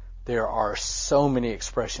there are so many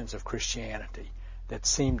expressions of Christianity that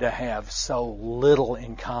seem to have so little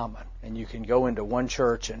in common, and you can go into one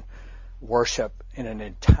church and worship in an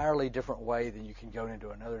entirely different way than you can go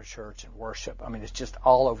into another church and worship. I mean, it's just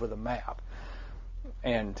all over the map.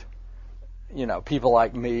 And, people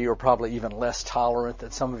like me are probably even less tolerant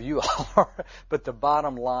than some of you are. But the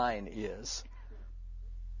bottom line is,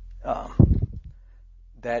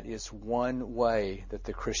 that is one way that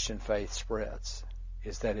the Christian faith spreads,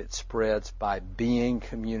 is that it spreads by being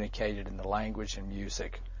communicated in the language and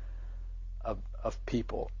music of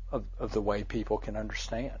people, of the way people can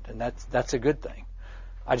understand. And that's a good thing.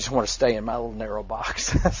 I just want to stay in my little narrow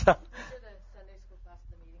box. We did a Sunday school class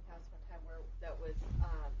in the meeting house one time that was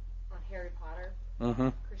on Harry Potter,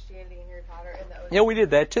 Christianity and Harry Potter. And that was, yeah, we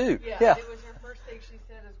did that too. Yeah. It was her first thing she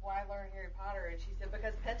said is, why learn Harry Potter? And she said,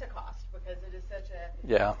 because Pentecost, because it is such a,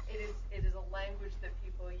 it is a language that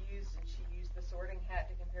people use, and she used the Sorting Hat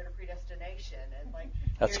to compare to predestination. celebration and like.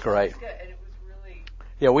 That's here's great. what's good. And it was really.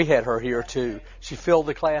 Yeah, we had her here too. She filled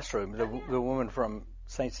the classroom. The woman from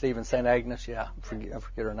St. Stephen, St. Agnes. Yeah, I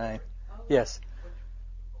forget her name. Yes.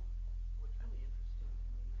 What's really interesting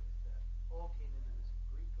to me is that Paul came into this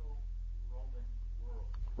Greco-Roman world.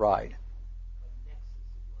 Right. A nexus,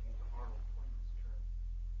 if you want to use Arnold Toynbeen's term,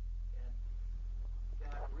 and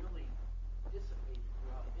that really dissipated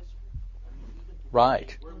throughout history. I mean, even today,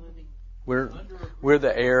 Right. we're living under a We're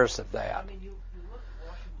the Greco- heirs of I that. mean, you look at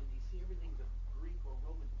Washington D.C., everything's a Greek or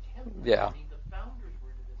Roman template. Yeah. I mean, the founders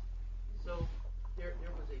were into this, so there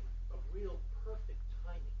was a real perfect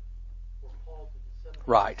timing for Paul to disseminate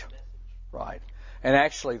Right. this message. Right. And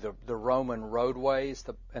actually, the Roman roadways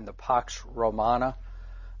and the Pax Romana,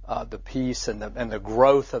 the peace and the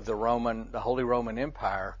growth of the Holy Roman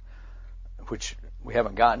Empire, which we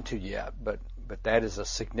haven't gotten to yet, but that is a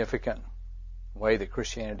significant way that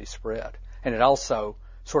Christianity spread. And it also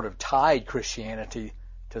sort of tied Christianity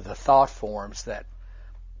to the thought forms that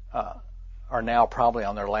are now probably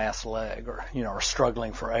on their last leg, or are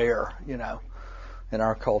struggling for air, in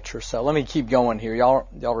our culture. So let me keep going here. Y'all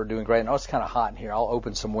are doing great. I know it's kind of hot in here. I'll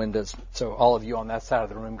open some windows so all of you on that side of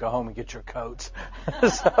the room go home and get your coats.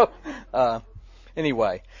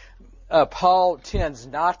 Anyway, Paul tends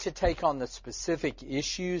not to take on the specific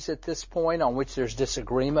issues at this point on which there's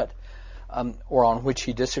disagreement, or on which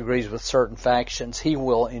he disagrees with certain factions. He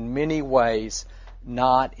will, in many ways,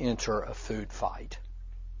 not enter a food fight,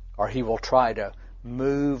 or he will try to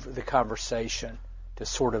move the conversation to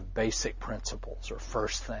sort of basic principles or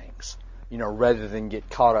first things, rather than get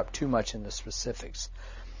caught up too much in the specifics.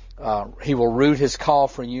 He will root his call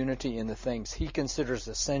for unity in the things he considers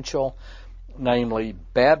essential, namely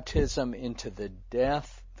baptism into the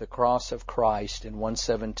death, the cross of Christ in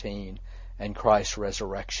 1:17, and Christ's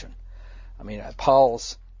resurrection. I mean,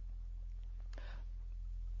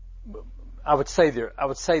 I would say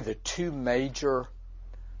the two major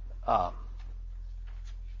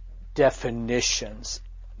definitions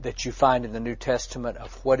that you find in the New Testament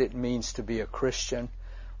of what it means to be a Christian.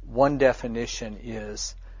 One definition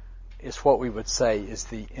is what we would say is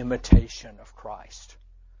the imitation of Christ,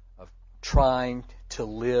 of trying to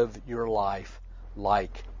live your life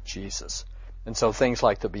like Jesus. And so things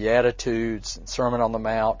like the Beatitudes and Sermon on the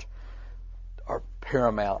Mount are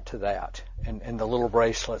paramount to that. And the little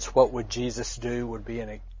bracelets, what would Jesus do, would be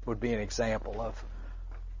an example of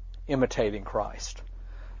imitating Christ.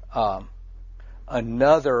 The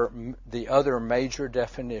other major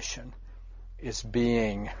definition is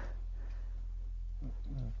being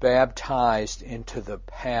baptized into the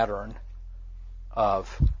pattern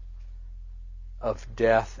of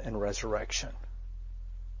death and resurrection,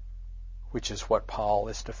 which is what Paul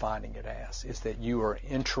is defining it as, is that you are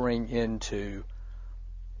entering into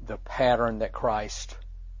the pattern that Christ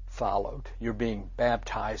followed. You're being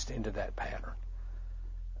baptized into that pattern,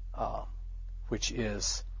 which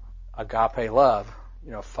is agape love,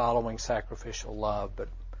 following sacrificial love, but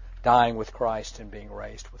dying with Christ and being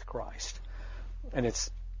raised with Christ. And it's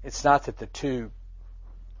not that the two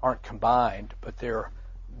aren't combined, but they're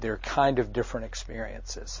kind of different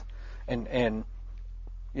experiences. And in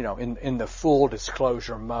the full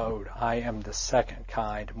disclosure mode, I am the second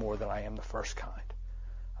kind more than I am the first kind.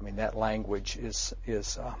 I mean, that language is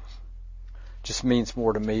just means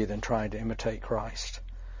more to me than trying to imitate Christ.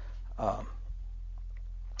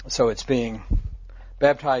 So it's being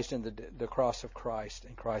baptized in the cross of Christ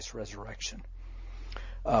and Christ's resurrection.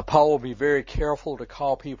 Paul will be very careful to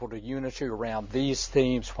call people to unity around these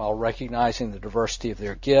themes while recognizing the diversity of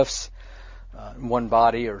their gifts. One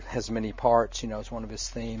body or has many parts, is one of his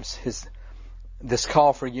themes. This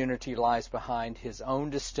call for unity lies behind his own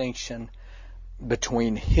distinction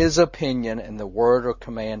between his opinion and the word or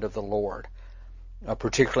command of the Lord,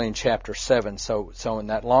 particularly in chapter 7. So in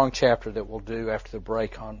that long chapter that we'll do after the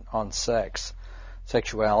break on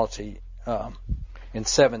sexuality, in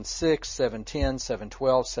 7:6, 7:10,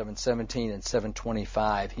 7:12, 7:17, and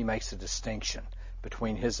 7:25, he makes a distinction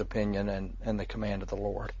between his opinion and the command of the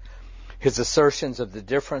Lord. His assertions of the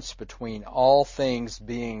difference between all things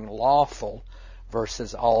being lawful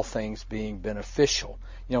versus all things being beneficial.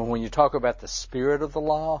 When you talk about the spirit of the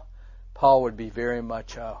law, Paul would be very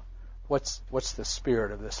much, what's the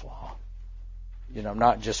spirit of this law?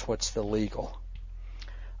 Not just what's the legal.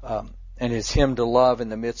 And his hymn to love in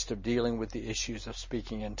the midst of dealing with the issues of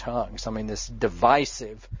speaking in tongues. I mean, this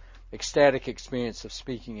divisive, ecstatic experience of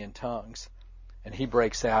speaking in tongues. And he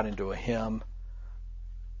breaks out into a hymn.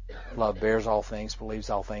 Love bears all things,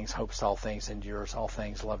 believes all things, hopes all things, endures all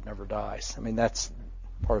things, love never dies. I mean, that's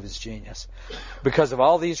part of his genius. Because of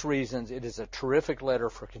all these reasons, it is a terrific letter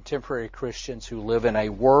for contemporary Christians who live in a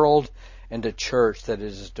world and a church that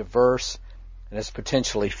is as diverse and as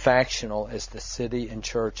potentially factional as the city and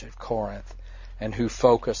church at Corinth, and who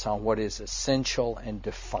focus on what is essential and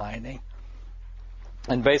defining.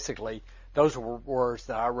 And basically, those were words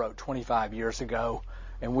that I wrote 25 years ago,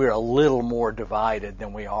 and we're a little more divided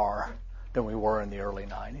than we were in the early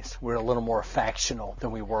 90s. We're a little more factional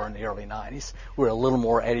than we were in the early 90s. We're a little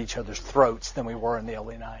more at each other's throats than we were in the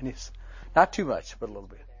early 90s. Not too much, but a little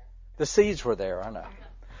bit. The seeds were there, I know.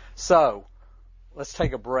 So, let's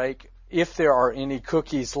take a break. If there are any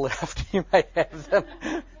cookies left, you may have them.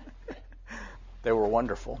 They were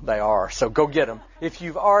wonderful. They are. So go get them. If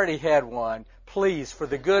you've already had one, please, for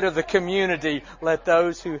the good of the community, let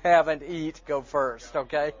those who haven't eat go first,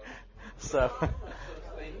 okay? So,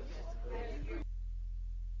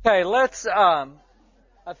 okay, let's, I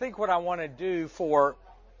think what I want to do for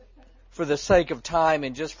the sake of time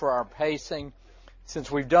and just for our pacing, since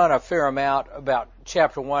we've done a fair amount about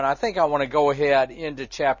chapter 1, I think I want to go ahead into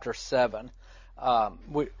chapter 7,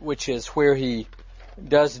 which is where he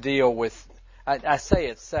does deal with, I say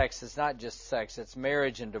it's sex, it's not just sex, it's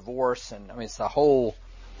marriage and divorce, and I mean, it's the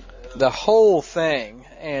whole thing.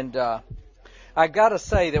 And I got to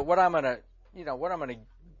say that what I'm going to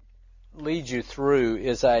lead you through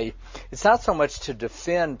is it's not so much to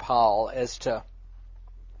defend Paul as to,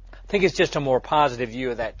 I think it's just a more positive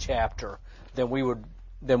view of that chapter than we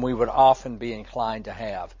would often be inclined to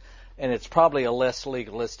have. And it's probably a less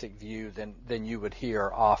legalistic view than you would hear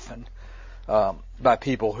often by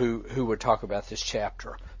people who would talk about this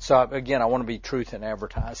chapter. So again, I want to be truth in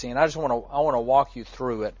advertising, and I want to walk you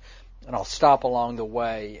through it, and I'll stop along the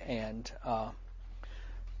way and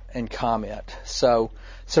comment. So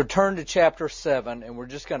turn to chapter 7, and we're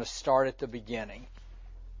just going to start at the beginning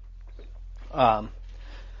of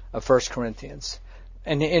 1 Corinthians.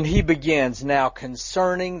 And he begins, now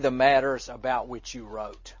concerning the matters about which you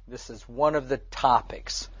wrote. This is one of the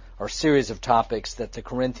topics, or series of topics, that the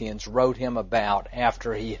Corinthians wrote him about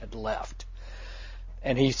after he had left.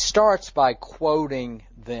 And he starts by quoting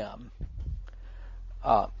them.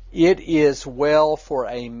 It is well for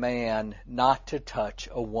a man not to touch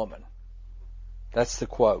a woman. That's the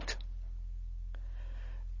quote.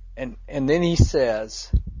 And then he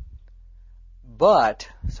says, but,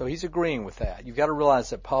 so he's agreeing with that. You've got to realize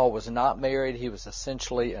that Paul was not married. He was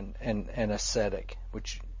essentially an ascetic,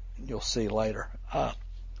 which you'll see later.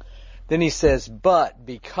 Then he says, but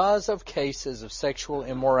because of cases of sexual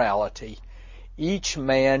immorality, each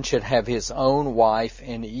man should have his own wife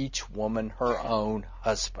and each woman her own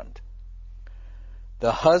husband.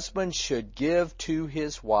 The husband should give to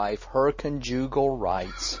his wife her conjugal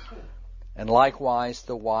rights, and likewise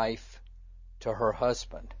the wife to her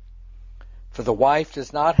husband. For the wife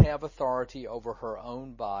does not have authority over her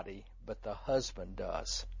own body, but the husband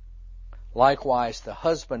does. Likewise, the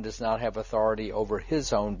husband does not have authority over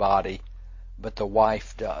his own body, but the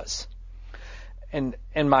wife does. And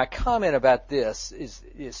my comment about this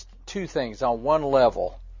is two things. On one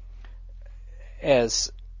level,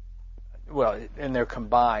 as well, and they're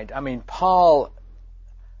combined. I mean, Paul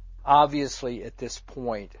obviously at this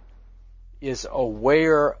point is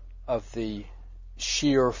aware of the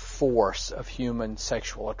sheer force of human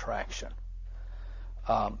sexual attraction.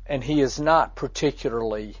 And he is not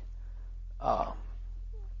particularly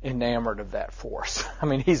enamored of that force. I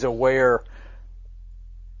mean, he's aware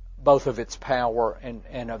both of its power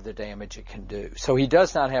and of the damage it can do. So he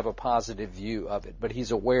does not have a positive view of it, but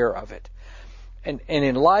he's aware of it. And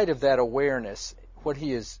in light of that awareness, what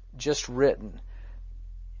he has just written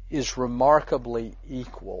is remarkably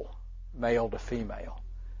equal male to female,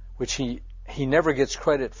 which he never gets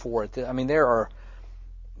credit for it. I mean, there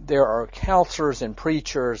are counselors and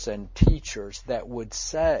preachers and teachers that would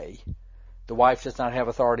say the wife does not have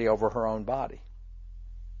authority over her own body,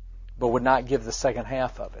 but would not give the second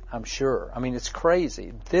half of it, I'm sure. I mean, it's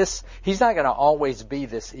crazy. He's not going to always be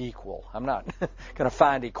this equal. I'm not going to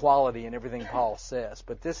find equality in everything Paul says,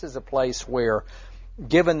 but this is a place where,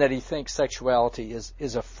 given that he thinks sexuality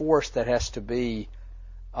is a force that has to be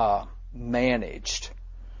managed,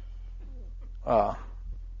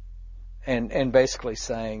 and basically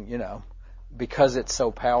saying, because it's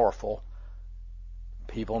so powerful,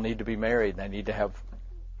 people need to be married, and they need to have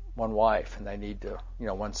one wife, and they need to,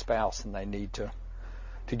 one spouse, and they need to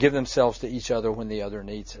give themselves to each other when the other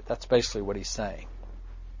needs it. That's basically what he's saying.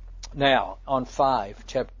 Now, on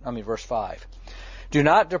verse 5. Do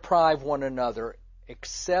not deprive one another,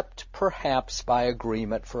 except perhaps by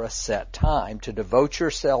agreement for a set time, to devote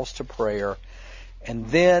yourselves to prayer, and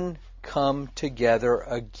then come together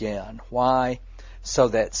again. Why? so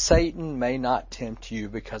that Satan may not tempt you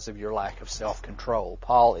because of your lack of self-control.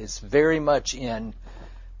 Paul is very much in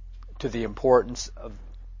to the importance of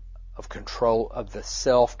control, of the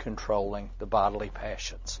self-controlling the bodily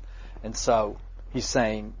passions. And so he's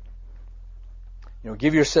saying,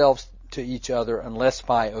 give yourselves to each other unless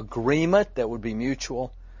by agreement that would be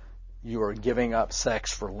mutual, you are giving up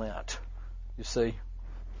sex for Lent. You see?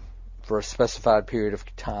 For a specified period of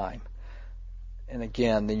time. And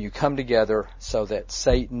again, then you come together so that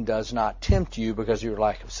Satan does not tempt you because of your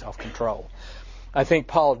lack of self-control. I think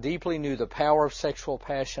Paul deeply knew the power of sexual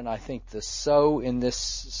passion. I think the "so" in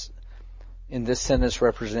this sentence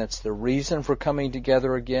represents the reason for coming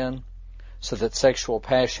together again, so that sexual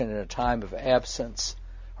passion in a time of absence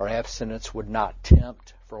or abstinence would not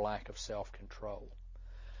tempt for lack of self-control.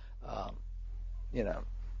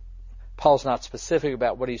 Paul's not specific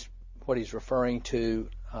about what he's referring to.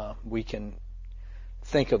 We can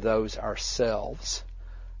think of those ourselves.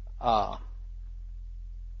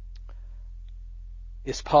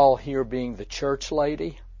 Is Paul here being the church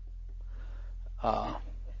lady?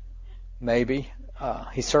 Maybe.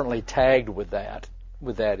 He's certainly tagged with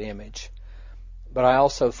that image. But I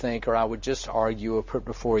also think, or I would just argue or put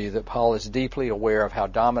before you, that Paul is deeply aware of how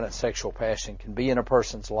dominant sexual passion can be in a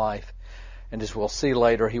person's life. And as we'll see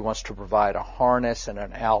later, he wants to provide a harness and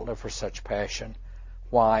an outlet for such passion.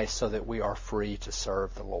 Why? So that we are free to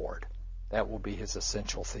serve the Lord. That will be his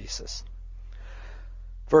essential thesis.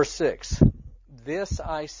 Verse 6, "This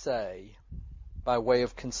I say by way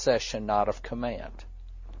of concession, not of command."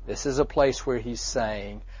 This is a place where he's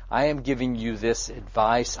saying, I am giving you this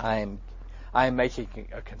advice. I am making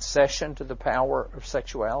a concession to the power of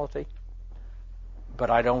sexuality, but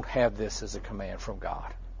I don't have this as a command from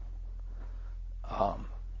God.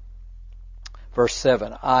 Verse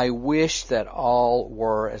 7, "I wish that all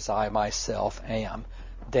were as I myself am."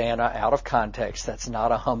 Dana, out of context, that's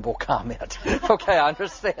not a humble comment. Okay, I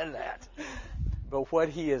understand that. But what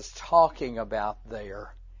he is talking about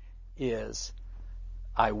there is,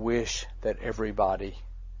 I wish that everybody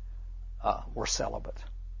were celibate.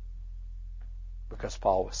 Because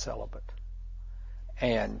Paul was celibate.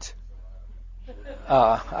 And,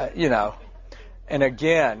 and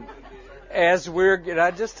again, as we're,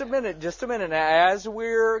 just a minute, now,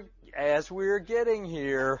 as we're getting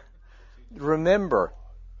here, remember,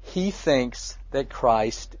 he thinks that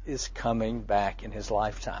Christ is coming back in his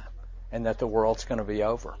lifetime and that the world's going to be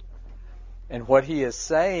over. And what he is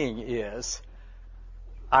saying is,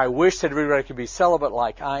 I wish that everybody could be celibate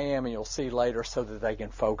like I am, and you'll see later, so that they can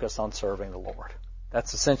focus on serving the Lord.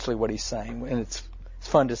 That's essentially what he's saying, and it's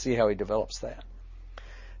fun to see how he develops that.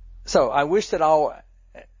 So, I wish that all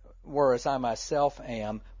were as I myself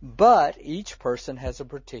am, but each person has a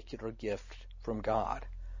particular gift from God.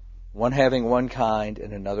 One having one kind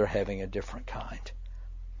and another having a different kind.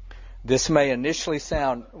 This may initially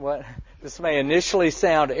sound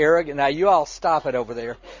arrogant. Now you all stop it over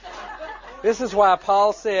there. This is why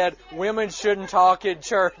Paul said women shouldn't talk in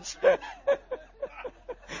church.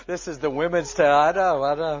 This is the women's time.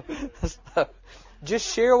 I know.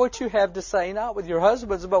 Just share what you have to say, not with your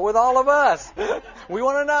husbands, but with all of us. We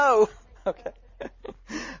want to know. Okay.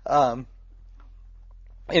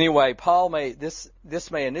 Anyway, this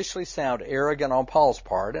may initially sound arrogant on Paul's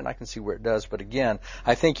part, and I can see where it does, but again,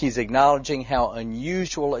 I think he's acknowledging how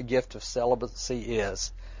unusual a gift of celibacy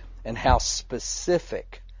is, and how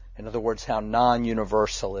specific, in other words, how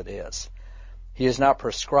non-universal it is. He is not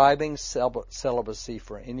prescribing celibacy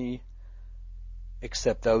for any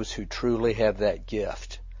except those who truly have that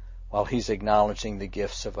gift, while he's acknowledging the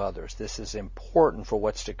gifts of others. This is important for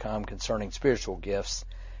what's to come concerning spiritual gifts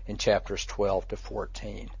in chapters 12 to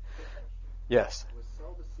 14. Yes? Was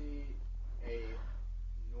celibacy a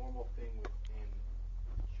normal thing within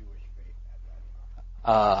Jewish faith at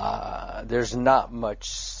that time? There's not much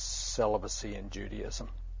celibacy in Judaism.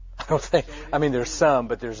 I don't think. I mean, there's some,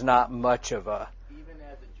 but there's not much of a. Even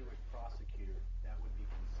as a Jewish prosecutor, that would be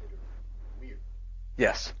considered weird.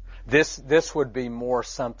 Yes, this would be more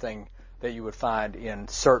something that you would find in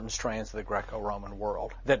certain strands of the Greco-Roman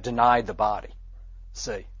world that denied the body.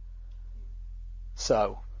 See,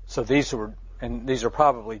 so these are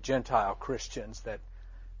probably Gentile Christians that,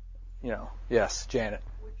 yes, Janet.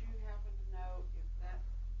 Would you happen to know if that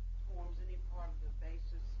forms any part of the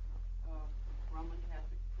basis of Roman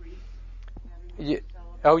Catholic priests having celibate?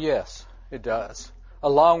 Oh yes, it does.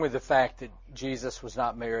 Along with the fact that Jesus was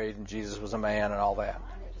not married and Jesus was a man and all that.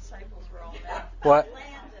 And the disciples were all that. What?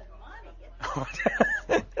 Land and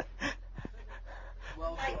money.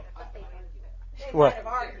 Well, They What? might have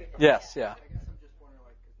argued that. Yes, yeah. I guess I'm just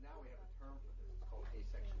wondering, because now we have a term for this, it's called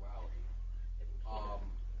asexuality.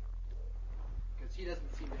 Because Because he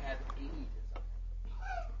doesn't seem to have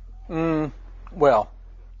a need. Well,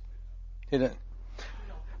 he didn't.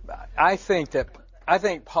 I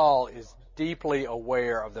think Paul is deeply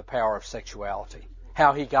aware of the power of sexuality.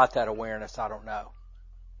 How he got that awareness, I don't know.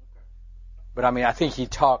 But I mean, I think he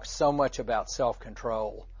talks so much about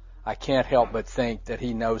self-control. I can't help but think that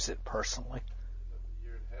he knows it personally.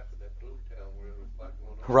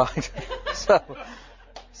 Right.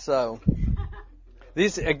 So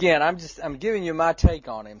these again, I'm giving you my take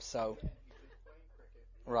on him. So,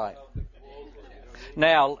 right.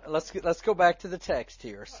 Now let's go back to the text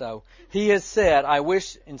here. So he has said, I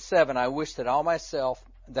wish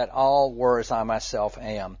that all were as I myself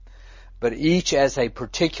am, but each as a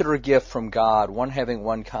particular gift from God, one having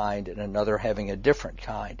one kind and another having a different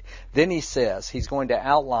kind. Then he says he's going to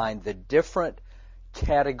outline the different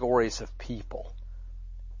categories of people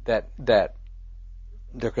that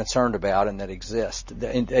they're concerned about and that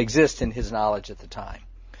exist in his knowledge at the time.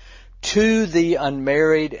 To the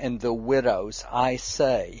unmarried and the widows, I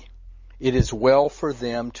say, it is well for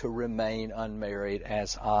them to remain unmarried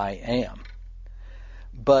as I am.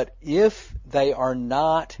 But if they are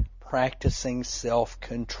not practicing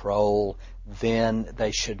self-control, then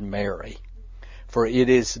they should marry. For it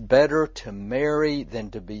is better to marry than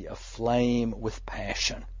to be aflame with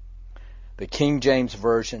passion. The King James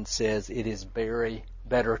Version says it is better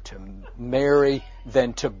to marry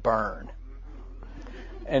than to burn.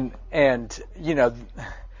 And you know,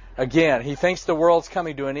 again, he thinks the world's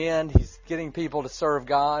coming to an end. He's getting people to serve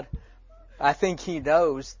God. I think he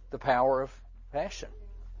knows the power of passion.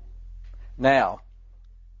 Now,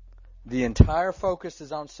 the entire focus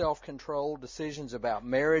is on self-control. Decisions about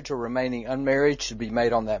marriage or remaining unmarried should be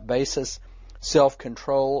made on that basis.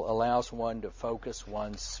 Self-control allows one to focus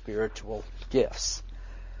one's spiritual gifts.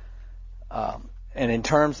 And in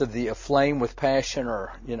terms of the aflame with passion,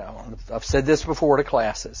 or, you know, I've said this before to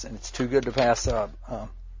classes, and it's too good to pass up.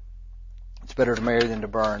 It's better to marry than to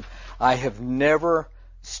burn. I have never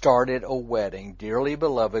started a wedding. Dearly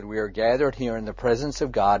beloved, we are gathered here in the presence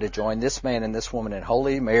of God to join this man and this woman in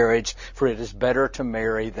holy marriage, for it is better to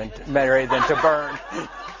marry than to burn.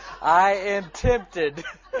 I am tempted.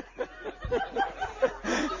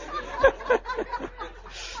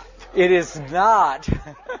 It is not,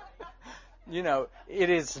 it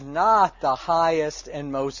is not the highest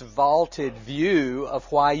and most vaulted view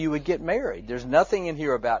of why you would get married. There's nothing in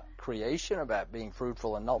here about creation, about being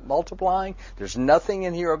fruitful and multiplying. There's nothing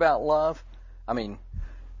in here about love. I mean,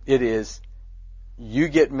 it is, you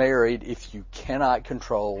get married if you cannot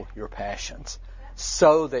control your passions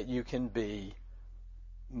so that you can be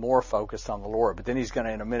more focused on the Lord. But then he's going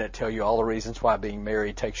to, in a minute, tell you all the reasons why being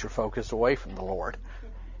married takes your focus away from the Lord.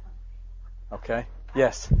 Okay?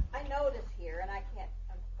 Yes? I notice here, and I can't,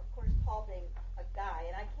 of course, Paul being a guy,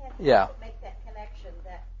 and I can't make that connection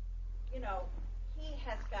that, he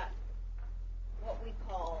has got what we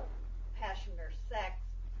call passion or sex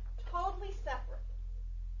totally separate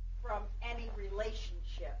from any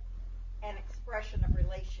relationship and expression of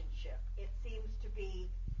relationship. It seems to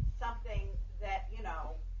be something that,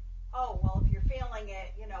 oh, well, if you're feeling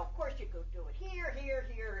it, of course you could do it here,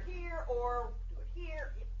 or do it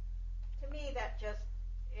here. To me, that just,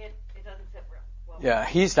 it doesn't sit real well. Yeah,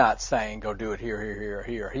 he's not saying go do it here.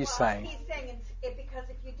 He's saying because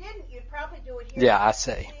if you didn't, you'd probably do it here. Yeah, I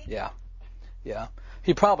see. Yeah.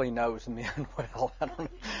 He probably knows men well. I don't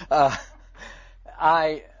know.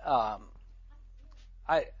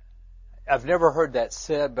 I've never heard that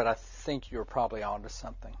said, but I think you're probably onto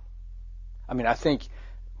something. I mean, I think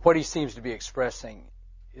what he seems to be expressing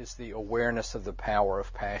is the awareness of the power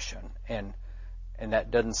of passion, and that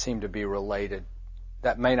doesn't seem to be related.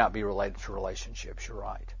 That may not be related to relationships. You're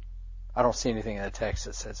right. I don't see anything in the text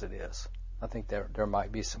that says it is. I think there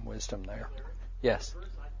might be some wisdom there. Yes.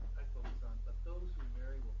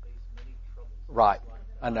 Right.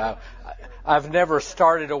 I know. I've never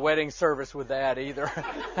started a wedding service with that either.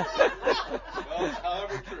 However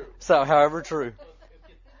true. So, however true.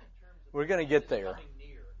 We're going to get there.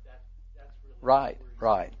 Right.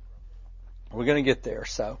 We're going to get there.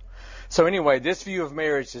 So anyway, this view of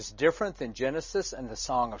marriage is different than Genesis and the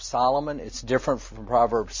Song of Solomon. It's different from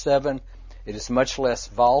Proverbs 7. It is much less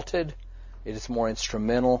vaulted. It is more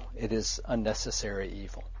instrumental. It is unnecessary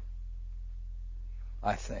evil,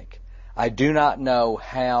 I think. I do not know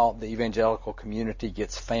how the evangelical community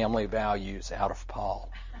gets family values out of Paul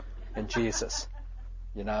and Jesus.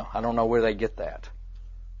 I don't know where they get that.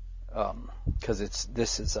 Because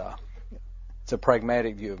it's a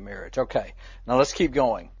pragmatic view of marriage. Okay, now let's keep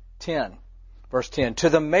going. 10, verse 10. To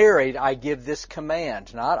the married I give this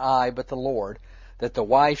command, not I, but the Lord, that the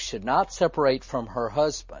wife should not separate from her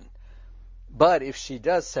husband, But if she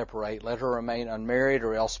does separate, let her remain unmarried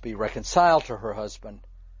or else be reconciled to her husband,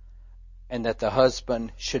 and that the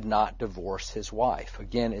husband should not divorce his wife.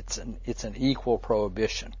 Again, it's an equal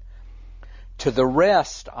prohibition. To the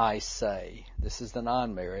rest I say, this is the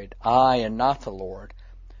non-married, I and not the Lord,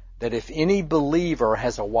 that if any believer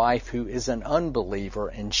has a wife who is an unbeliever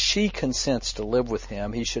and she consents to live with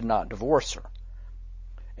him, he should not divorce her.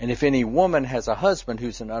 And if any woman has a husband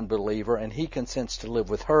who's an unbeliever and he consents to live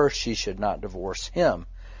with her, she should not divorce him.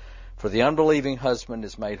 For the unbelieving husband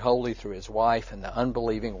is made holy through his wife, and the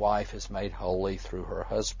unbelieving wife is made holy through her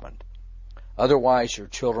husband. Otherwise your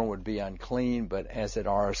children would be unclean, but as it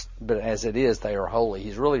is, they are holy.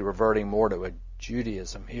 He's really reverting more to a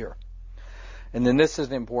Judaism here. And then this is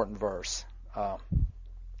an important verse.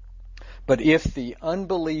 But if the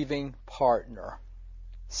unbelieving partner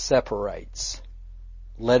separates,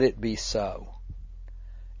 let it be so.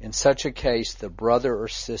 In such a case, the brother or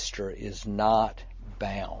sister is not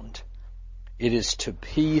bound. It is to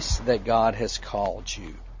peace that God has called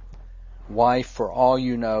you. Wife, for all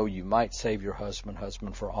you know, you might save your husband.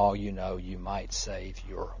 Husband, for all you know, you might save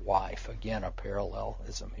your wife. Again, a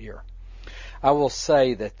parallelism here. I will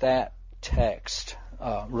say that text,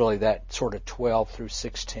 really that sort of 12 through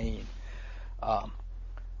 16,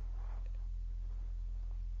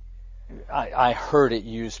 I heard it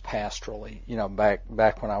used pastorally,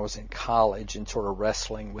 back when I was in college and sort of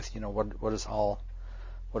wrestling with, what does all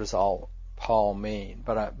Paul mean?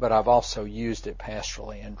 But I've also used it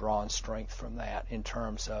pastorally and drawn strength from that in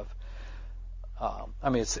terms of,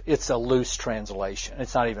 it's a loose translation.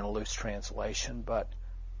 It's not even a loose translation, but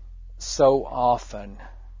so often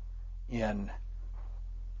in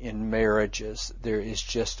marriages there is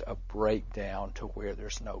just a breakdown to where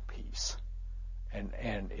there's no peace.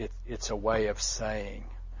 And it's a way of saying,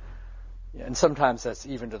 and sometimes that's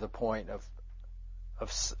even to the point of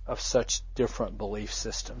such different belief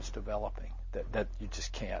systems developing that you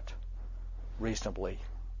just can't reasonably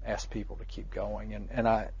ask people to keep going. And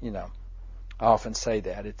I often say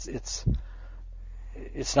that it's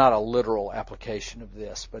not a literal application of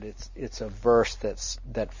this, but it's a verse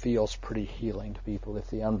that feels pretty healing to people. If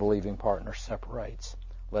the unbelieving partner separates,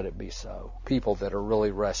 let it be so. People that are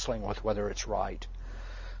really wrestling with whether it's right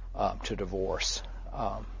to divorce. I've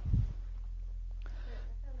heard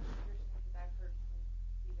from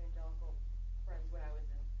evangelical friends when I was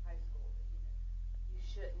in high school that you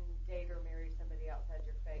shouldn't date or marry somebody outside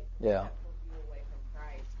your faith. Yeah. That pulls you away from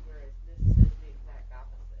Christ. Whereas this is the exact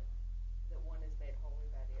opposite. That one is made holy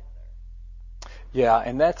by the other. Yeah,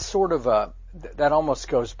 and that's sort of that almost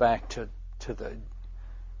goes back to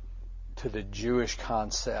the Jewish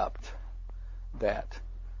concept that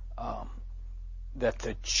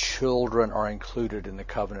the children are included in the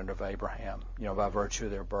covenant of Abraham, by virtue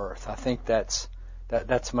of their birth. I think that's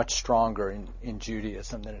much stronger in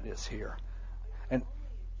Judaism than it is here. And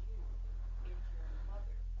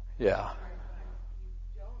yeah,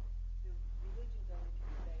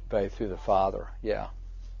 faith through the Father. Yeah,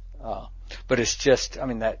 but it's just,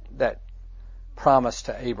 that promise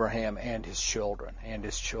to Abraham and his children.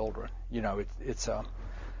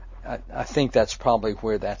 I think that's probably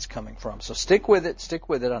where that's coming from. So stick with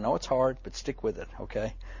it. I know it's hard, but stick with it.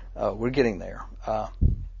 Okay, we're getting there.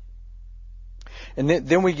 And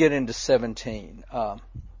then we get into 17,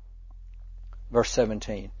 verse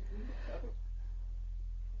 17.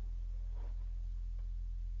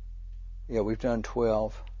 Yeah, we've done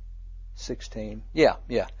 12, 16. Yeah,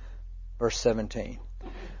 verse 17.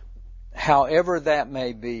 However that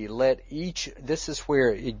may be, this is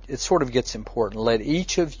where it sort of gets important. Let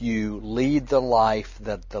each of you lead the life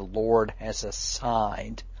that the Lord has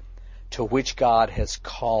assigned, to which God has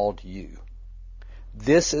called you.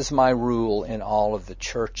 This is my rule in all of the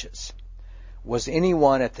churches. Was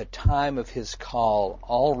anyone at the time of his call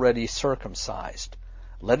already circumcised?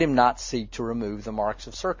 Let him not seek to remove the marks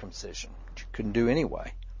of circumcision, which you couldn't do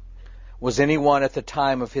anyway. Was anyone at the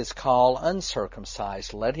time of his call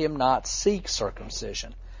uncircumcised? Let him not seek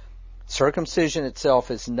circumcision. Circumcision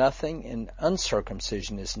itself is nothing, and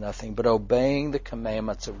uncircumcision is nothing, but obeying the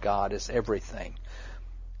commandments of God is everything.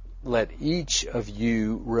 Let each of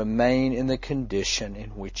you remain in the condition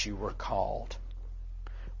in which you were called.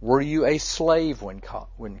 Were you a slave when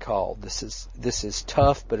called? This is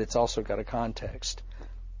tough, but it's also got a context.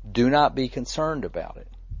 Do not be concerned about it.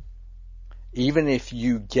 Even if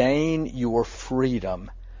you gain your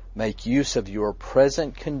freedom, make use of your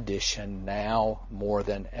present condition now more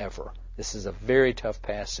than ever. This is a very tough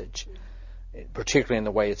passage, particularly in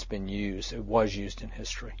the way it's been used. It was used in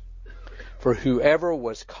history. For whoever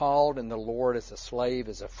was called in the Lord as a slave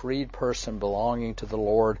is a freed person belonging to the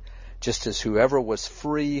Lord. just as whoever was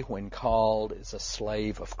free when called is a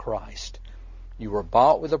slave of Christ. You were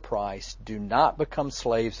bought with a price. Do not become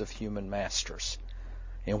slaves of human masters.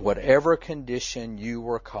 In whatever condition you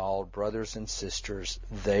were called, brothers and sisters,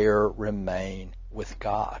 there remain with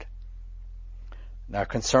God. Now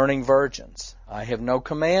concerning virgins, I have no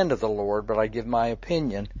command of the Lord, but I give my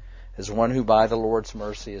opinion as one who by the Lord's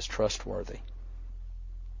mercy is trustworthy.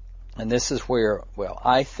 And this is where,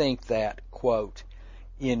 I think that, quote,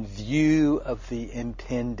 in view of the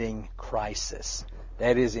impending crisis,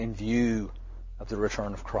 that is, in view of the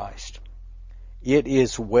return of Christ, it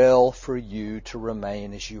is well for you to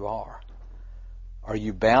remain as you are. Are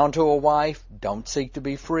you bound to a wife? Don't seek to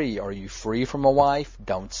be free. Are you free from a wife?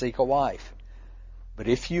 Don't seek a wife. But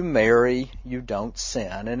if you marry, you don't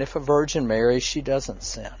sin. And if a virgin marries, she doesn't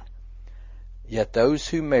sin. Yet those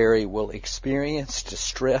who marry will experience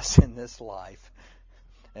distress in this life.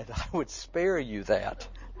 And I would spare you that.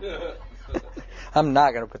 I'm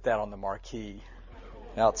not going to put that on the marquee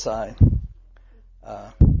outside.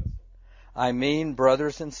 I mean,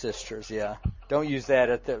 brothers and sisters, yeah. Don't use that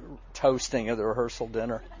at the toasting of the rehearsal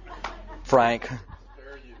dinner, Frank.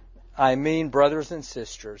 I mean, brothers and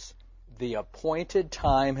sisters, the appointed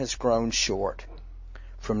time has grown short.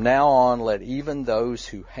 From now on, let even those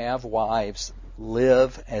who have wives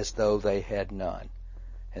live as though they had none,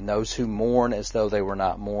 and those who mourn as though they were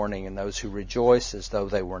not mourning, and those who rejoice as though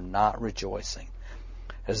they were not rejoicing,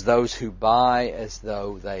 as those who buy as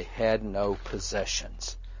though they had no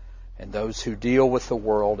possessions, and those who deal with the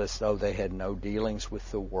world as though they had no dealings with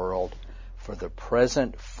the world, for the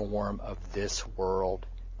present form of this world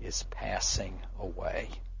is passing away.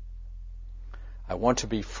 I want to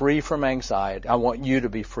be free from anxiety. I want you to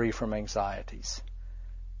be free from anxieties.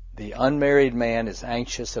 The unmarried man is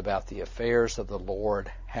anxious about the affairs of the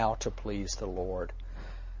Lord, how to please the Lord.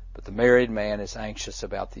 But the married man is anxious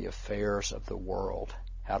about the affairs of the world,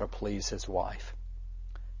 how to please his wife.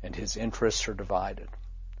 And his interests are divided.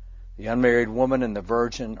 The unmarried woman and the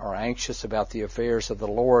virgin are anxious about the affairs of the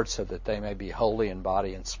Lord so that they may be holy in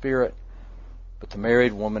body and spirit. But the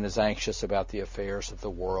married woman is anxious about the affairs of the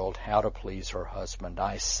world, how to please her husband.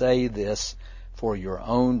 I say this for your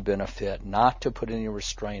own benefit, not to put any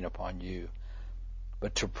restraint upon you,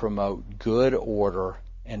 but to promote good order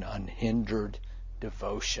and unhindered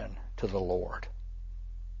devotion to the Lord.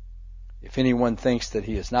 If anyone thinks that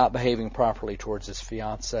he is not behaving properly towards his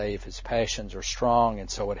fiancée, if his passions are strong, and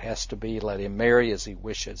so it has to be, let him marry as he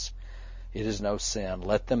wishes. It is no sin.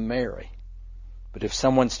 Let them marry. But if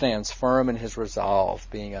someone stands firm in his resolve,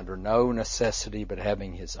 being under no necessity, but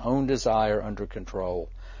having his own desire under control,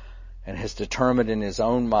 and has determined in his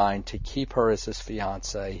own mind to keep her as his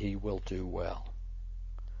fiancée, he will do well.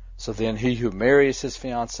 So then he who marries his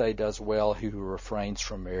fiancée does well. He who refrains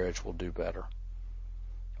from marriage will do better.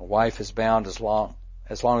 A wife is bound as long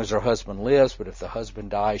as her husband lives, but if the husband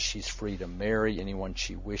dies, she's free to marry anyone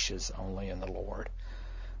she wishes, only in the Lord.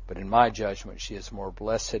 But in my judgment, she is more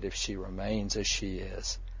blessed if she remains as she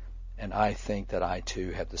is, and I think that I too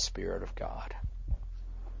have the Spirit of God.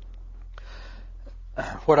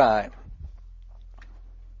 What I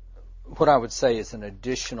would say is an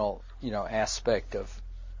additional, aspect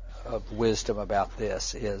of wisdom about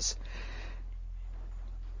this is,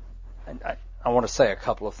 and I want to say a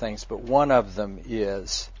couple of things, but one of them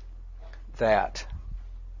is that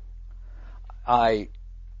I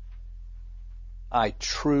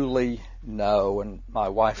truly know, and my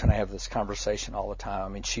wife and I have this conversation all the time. I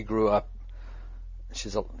mean, she grew up,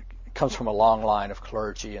 comes from a long line of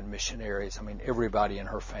clergy and missionaries. I mean, everybody in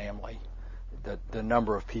her family, the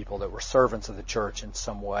number of people that were servants of the church in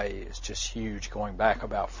some way is just huge, going back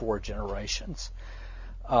about 4 generations.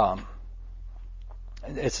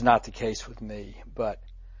 It's not the case with me, but,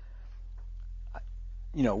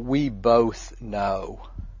 we both know,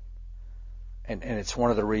 and it's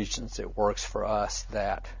one of the reasons it works for us,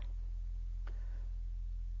 that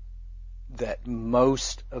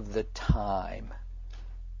most of the time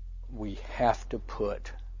we have to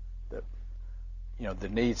put the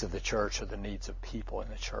needs of the church or the needs of people in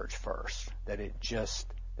the church first.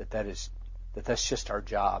 That's just our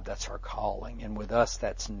job. That's our calling. And with us,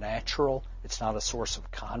 that's natural. It's not a source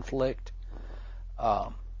of conflict.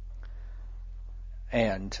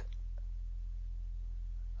 And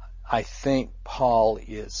I think Paul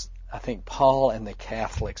and the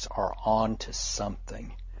Catholics are on to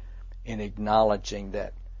something in acknowledging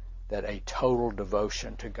that a total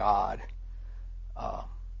devotion to God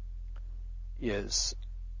is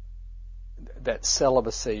that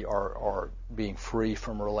celibacy or being free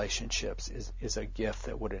from relationships is a gift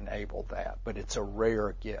that would enable that, but it's a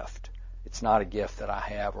rare gift. It's not a gift that I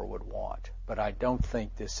have or would want. But I don't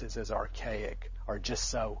think this is as archaic or just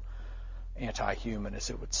so anti-human as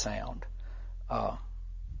it would sound. I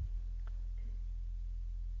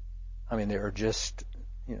mean, there are just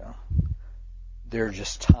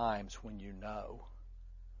times when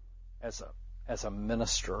as a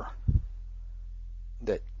minister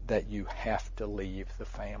that you have to leave the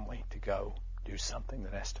family to go do something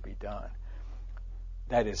that has to be done.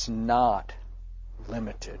 That is not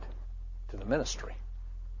limited to the ministry.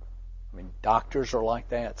 I mean, doctors are like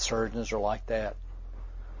that, surgeons are like that,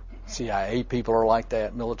 CIA people are like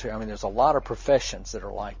that, military. I mean, there's a lot of professions that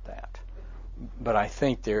are like that. But I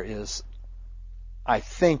think that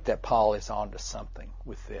Paul is onto something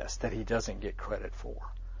with this that he doesn't get credit for.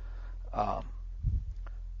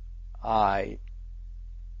 I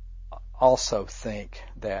also think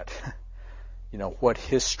that, what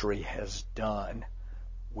history has done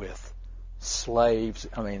with slaves,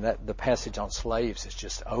 I mean, that the passage on slaves is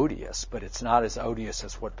just odious, but it's not as odious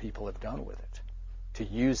as what people have done with it. To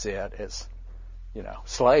use it as,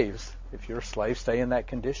 slaves, if you're a slave, stay in that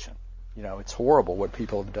condition. It's horrible what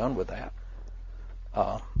people have done with that.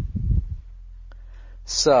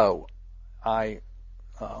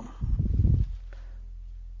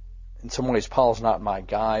 In some ways, Paul's not my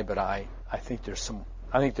guy, but I think there's some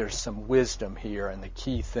wisdom here, and the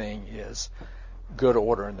key thing is good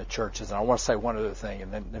order in the churches. And I want to say one other thing,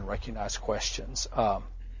 and then recognize questions.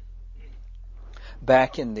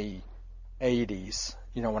 Back in the 80s,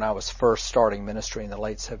 when I was first starting ministry in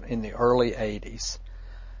the early 80s,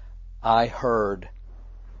 I heard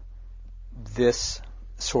this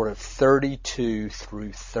sort of 32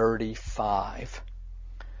 through 35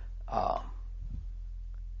 let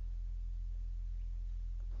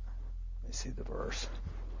me see the verse.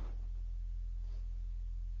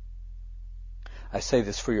 I say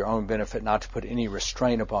this for your own benefit, not to put any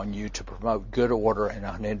restraint upon you, to promote good order and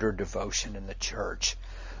unhindered devotion in the church.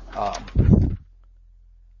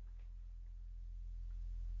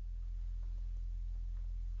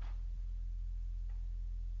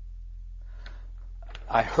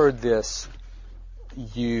 I heard this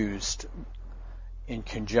used in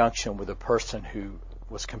conjunction with a person who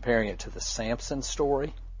was comparing it to the Samson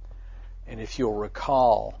story. And if you'll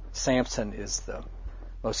recall, Samson is the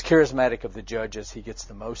most charismatic of the judges. He gets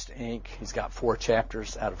the most ink. He's got 4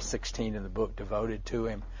 chapters out of 16 in the book devoted to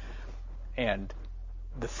him. And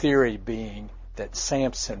the theory being that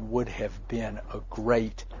Samson would have been a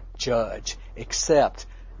great judge, except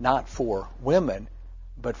not for women,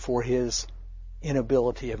 but for his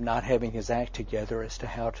inability of not having his act together as to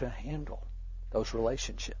how to handle those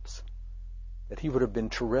relationships. That he would have been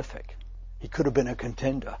terrific. He could have been a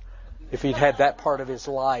contender if he'd had that part of his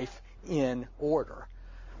life in order.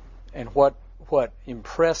 And what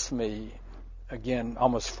impressed me, again,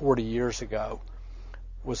 almost 40 years ago,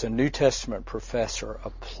 was a New Testament professor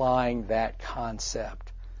applying that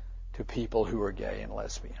concept to people who are gay and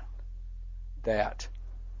lesbian. That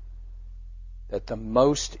the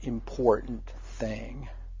most important thing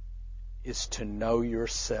is to know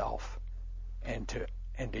yourself and to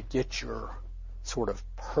get your sort of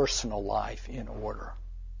personal life in order.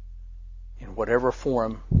 In whatever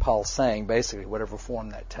form, Paul's saying, basically, whatever form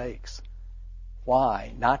that takes.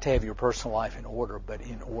 Why? Not to have your personal life in order, but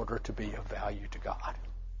in order to be of value to God,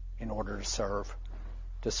 in order to serve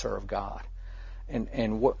God.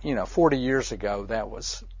 And what 40 years ago, that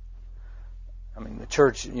was, I mean, the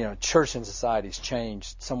church, church and society's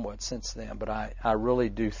changed somewhat since then, but I really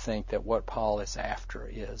do think that what Paul is after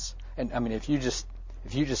is, and I mean, if you just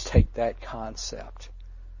take that concept,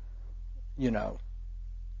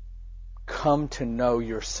 come to know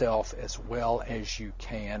yourself as well as you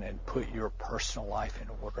can and put your personal life in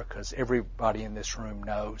order, because everybody in this room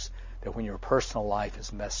knows that when your personal life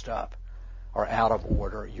is messed up or out of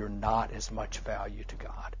order, you're not as much value to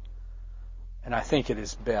God. And I think it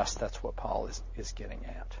is best that's what Paul is getting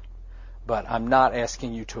at. But I'm not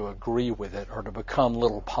asking you to agree with it or to become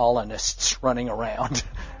little Paulinists running around,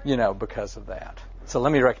 because of that. So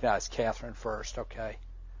let me recognize Catherine first, okay?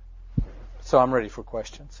 So I'm ready for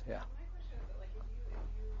questions, yeah.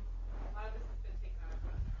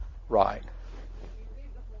 Right. If you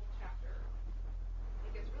read the whole chapter,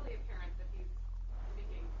 it's really apparent that he's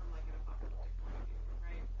speaking from an apocalyptic point of view,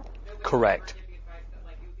 right? Nobody correct. Would give the advice that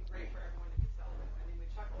it would be great for everyone to be celibate. I mean, we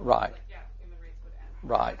chuckle, right. Human race would end.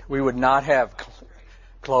 Right. We would not have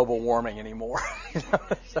global warming anymore.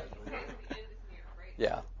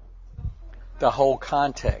 Yeah. The whole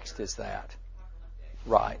context is that.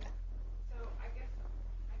 Right. So I guess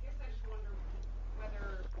I just wonder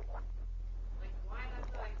whether, why not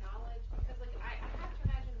acknowledge? Because I have to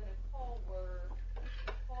imagine that if Paul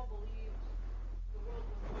believed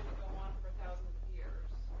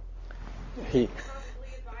he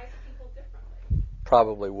probably advise people differently.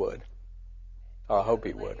 probably would. Or I hope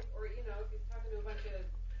he would. Or, if he's talking to a bunch of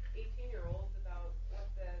 18-year-olds about what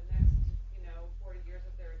the next, 40 years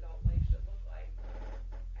of their adult life should look like,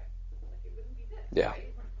 it wouldn't be this, Yeah.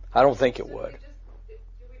 right? I don't think it So would. do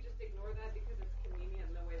we just ignore that because it's convenient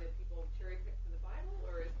in the way that people cherry pick from the Bible,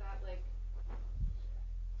 or is that like?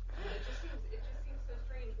 It just seems so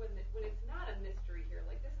strange when it's not a mystery here.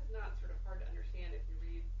 Like, this is not sort of hard to understand if you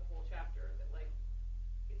read the whole chapter. That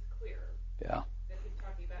it's clear. Yeah. That he's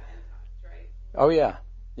talking about end times, right? Oh yeah.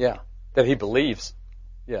 Yeah. That he believes.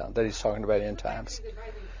 Yeah. That he's talking about end times. He's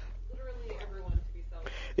advising literally everyone to be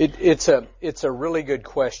self-sufficient. It's a really good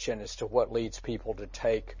question as to what leads people to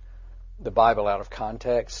take the Bible out of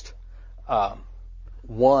context.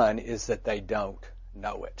 One is that they don't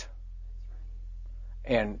know it.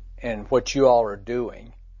 And what you all are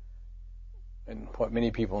doing, and what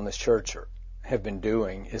many people in this church have been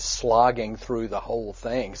doing, is slogging through the whole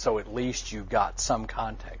thing, so at least you've got some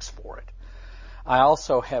context for it. I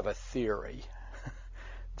also have a theory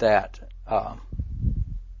that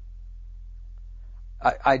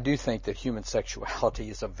I do think that human sexuality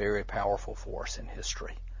is a very powerful force in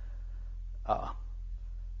history.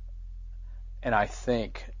 And I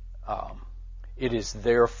think it is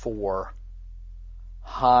therefore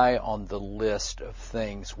high on the list of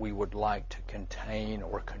things we would like to contain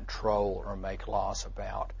or control or make laws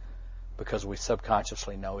about, because we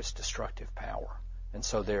subconsciously know its destructive power. And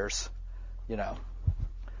so there's,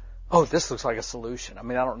 this looks like a solution. I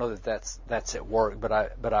mean, I don't know that that's at work,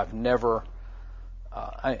 but I've never,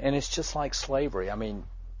 and it's just like slavery. I mean,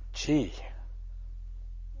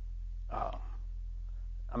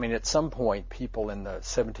 at some point, people in the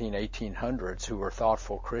 1800s who were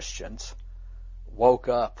thoughtful Christians woke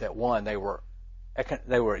up that, one, they were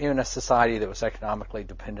in a society that was economically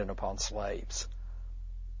dependent upon slaves,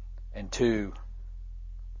 and two,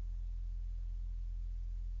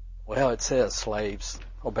 well, it says slaves,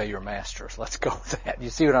 obey your masters. Let's go with that. You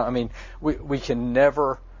see what I mean? We can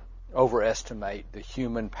never overestimate the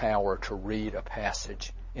human power to read a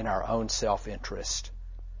passage in our own self-interest,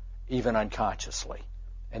 even unconsciously.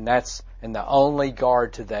 And the only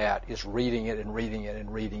guard to that is reading it and reading it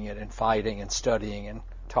and reading it and fighting and studying and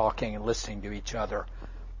talking and listening to each other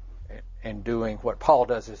and doing what Paul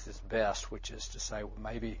does is his best, which is to say, well,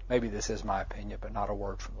 maybe this is my opinion, but not a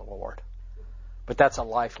word from the Lord. But that's a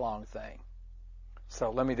lifelong thing.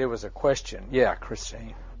 So there was a question. Yeah,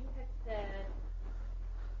 Christine. You had said,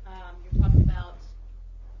 you're talking about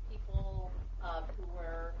people who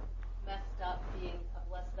were messed up being of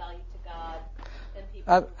less value to God than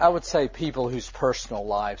people. I would say people whose personal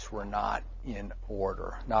lives were not in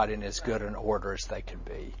order, not in as good an order as they could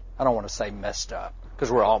be. I don't want to say messed up,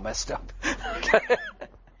 because we're all messed up. Okay.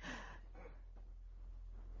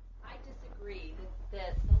 I disagree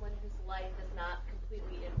that someone whose life is not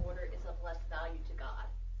completely in order is of less value to God.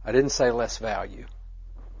 I didn't say less value.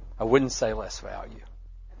 I wouldn't say less value.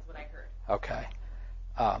 That's what I heard. Okay.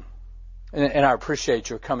 And I appreciate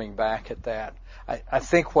your coming back at that. I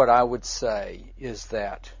think what I would say is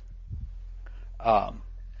that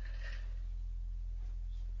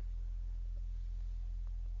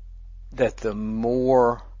that the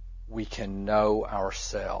more we can know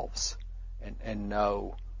ourselves and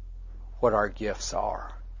know what our gifts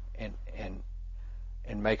are and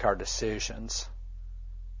make our decisions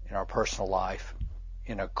in our personal life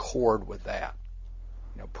in accord with that,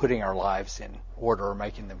 putting our lives in order or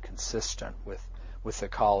making them consistent with the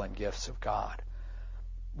call and gifts of God,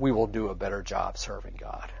 we will do a better job serving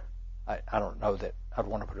God. I don't know that I'd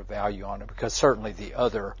want to put a value on it, because certainly the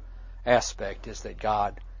other aspect is that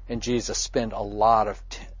God and Jesus spend a lot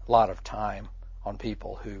of time on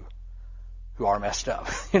people who are messed up,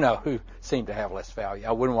 who seem to have less value.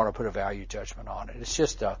 I wouldn't want to put a value judgment on it. It's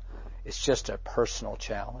just a personal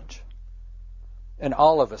challenge. And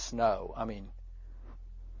all of us know,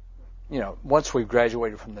 once we've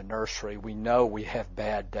graduated from the nursery, we know we have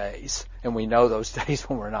bad days, and we know those days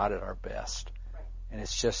when we're not at our best. And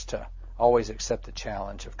it's just to always accept the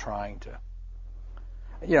challenge of trying to,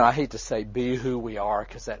 I hate to say be who we are,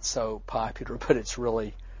 because that's so popular, but it's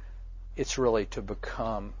really to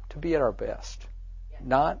be at our best.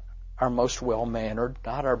 Not our most well-mannered,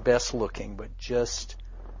 not our best looking, but just,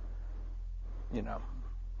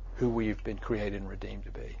 who we've been created and redeemed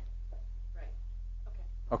to be. Right.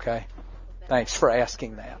 Okay? Thanks for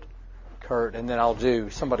asking that, Kurt. And then I'll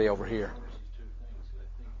do somebody over here. Two things. I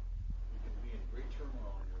think you can be in great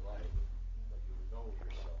turmoil in your life, but you know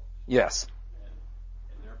yourself. Yes.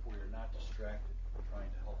 And therefore you're not distracted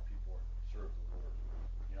trying to help people serve the Lord.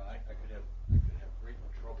 I could have great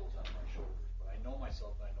troubles on my shoulders, but I know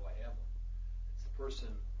myself and I know I have them. person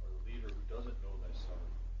or the leader who doesn't know thyself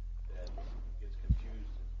that gets confused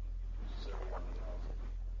and confuses everybody else.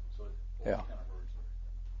 So it kind of merges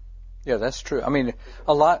everything. Yeah, that's true. I mean,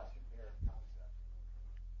 a lot.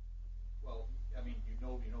 Well, I mean, you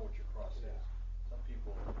know what your cross is. Some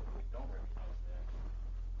people don't recognize that.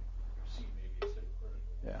 They're seen maybe as hypocritical.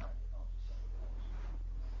 Yeah.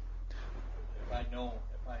 If I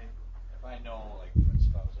know, like, for instance,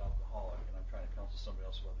 if I was alcoholic and I'm trying to counsel somebody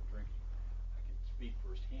else about their drinking, I can speak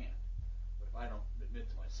firsthand. But if I don't admit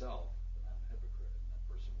to myself, then I'm a hypocrite, and that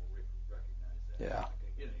person will recognize that. Yeah. I'm not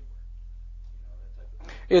going to get anywhere. That type of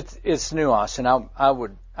thing. It's nuanced, and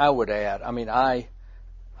I would add. I mean, I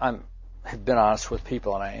have been honest with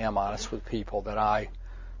people, and I am honest with people that I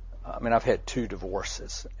mean, I've had 2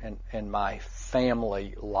 divorces, and my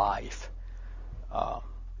family life,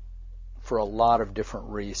 for a lot of different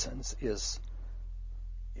reasons, is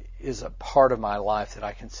a part of my life that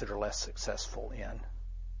I consider less successful in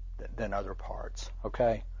than other parts.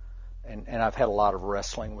 Okay, and I've had a lot of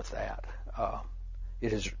wrestling with that.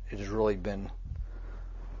 It has really been,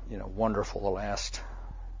 wonderful the last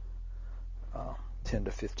 10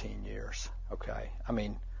 to 15 years. Okay, I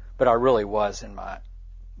mean, but I really was in my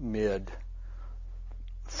mid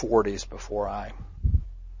 40s before I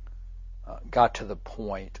got to the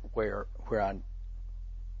point where I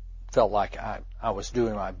felt like I was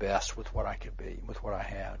doing my best with what I could be, with what I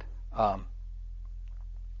had.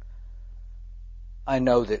 I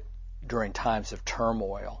know that during times of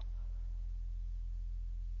turmoil,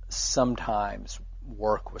 sometimes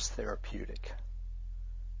work was therapeutic.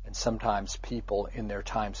 And sometimes people in their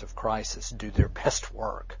times of crisis do their best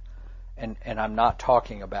work. And I'm not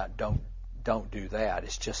talking about don't do that.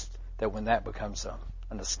 It's just that when that becomes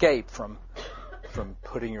an escape from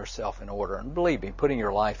putting yourself in order, and believe me, putting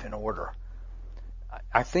your life in order,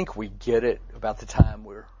 I think we get it about the time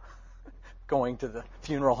we're going to the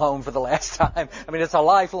funeral home for the last time. I mean, it's a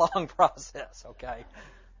lifelong process, okay?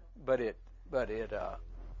 But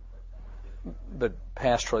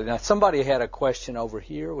pastorally. Now, somebody had a question over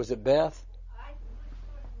here. Was it Beth? I was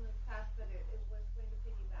sort of in the past, but it was going to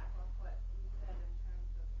piggyback off what you said in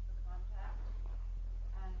terms of the contact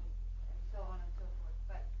and so on and so forth.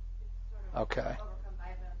 But it's sort of overcome by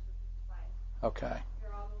events, which is fine. Okay.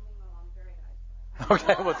 You're all moving along very nicely.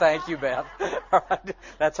 Okay, well, thank you, Beth. All right,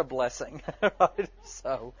 that's a blessing. Right.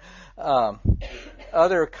 So,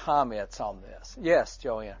 other comments on this? Yes,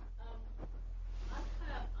 Joanne. I'm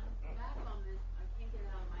back on this. I can't get it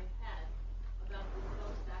out of my head about the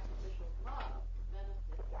self-sacrificial love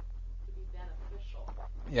to be beneficial.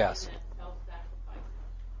 Yes. And that self-sacrifice.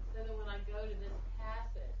 So that when I go to this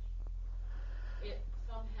passage, it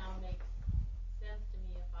somehow makes sense to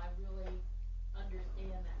me if I really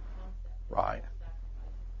understand that concept. Right.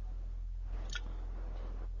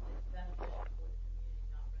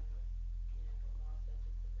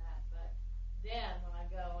 Then when I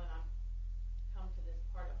go and I come to this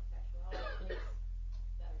part of sexuality, it makes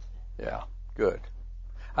better sense. Yeah, good.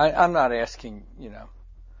 I'm not asking,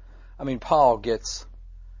 I mean, Paul gets,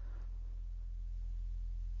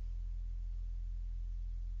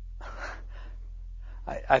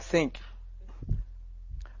 I think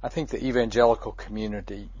the evangelical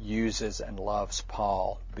community uses and loves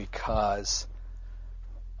Paul because,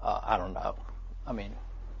 I don't know, I mean,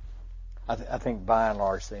 I think by and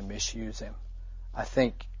large they misuse him. I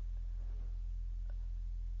think,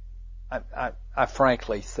 I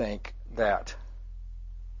frankly think that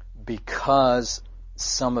because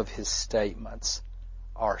some of his statements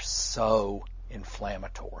are so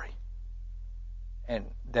inflammatory,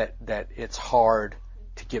 and that it's hard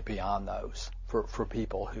to get beyond those for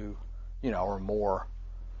people who, are more,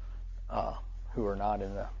 who are not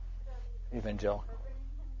in the evangelical.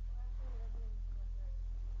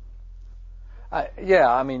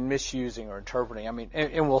 Misusing or interpreting. I mean,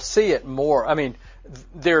 and we'll see it more. I mean,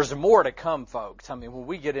 there's more to come, folks. I mean, when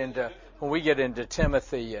we get into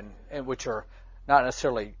Timothy and which are not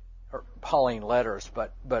necessarily Pauline letters,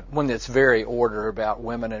 but when it's very ordered about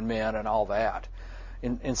women and men and all that,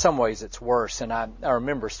 in some ways it's worse. And I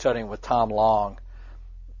remember studying with Tom Long,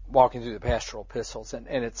 walking through the pastoral epistles,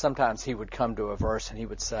 and sometimes he would come to a verse and he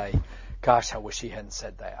would say, gosh, I wish he hadn't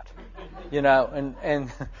said that,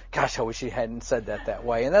 and gosh, I wish he hadn't said that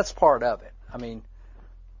way. And that's part of it. I mean,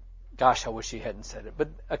 gosh, I wish he hadn't said it. But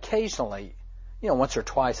occasionally, once or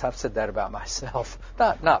twice I've said that about myself.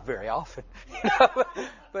 Not very often,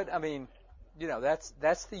 but I mean,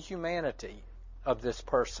 that's the humanity of this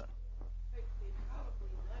person. But it's probably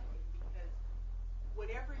lucky because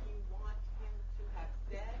whatever you want him to have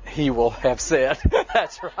said, he will have said.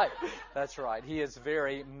 That's right. He is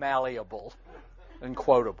very malleable and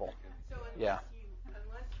quotable. so Yeah.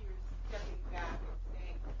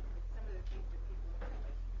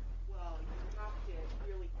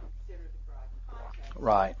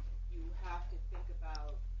 Right. You have to think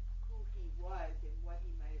about who he was and what he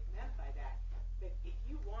might have meant by that. But if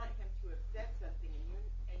you want him to have said something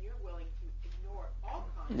and you're willing to ignore all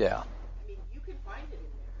context, yeah. I mean, you can find it in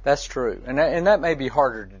there. That's true, and that may be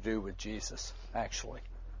harder to do with Jesus. Actually,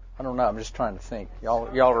 I don't know. I'm just trying to think. Y'all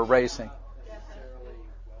are racing.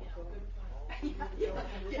 I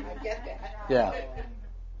get that. Yeah.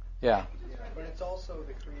 Yeah. But it's also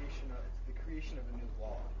the creation of a new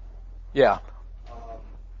law. Yeah.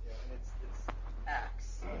 And it's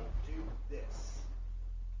acts. Do this,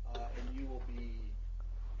 and you will be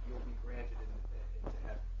granted into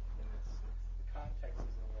heaven. And it's the context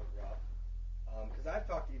is a little rough. Because I've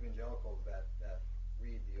talked to evangelicals that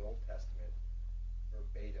read the Old Testament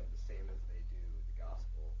verbatim, the same as they do the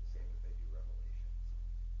Gospel, the same as they do Revelation.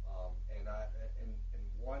 And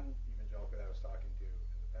one evangelical that I was talking to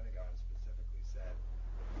in the Pentagon specifically said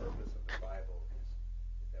the purpose of the Bible is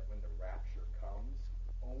that when the rapture comes,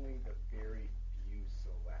 only the very few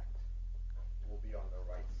select will be on the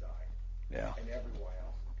right side. Yeah. And everyone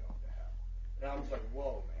else is going to hell. And I'm just like,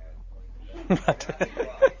 whoa, man.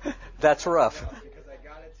 That's rough. Because I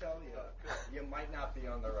got to tell you, you might not be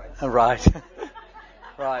on the right side. Right.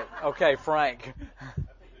 Right. Okay, Frank. I think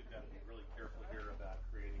we've got to be really careful here about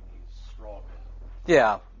creating these straw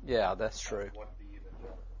men. Yeah, that's true. What the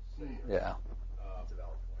evangelicals say. Yeah.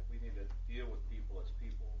 We need to deal with people as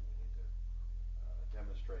people. We need to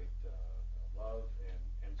demonstrate love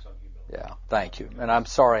and some humility. Yeah, thank you. And I'm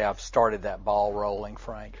sorry I've started that ball rolling,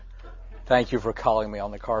 Frank. Thank you for calling me on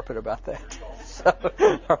the carpet about that.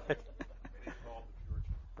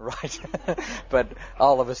 Right. But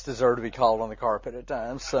all of us deserve to be called on the carpet at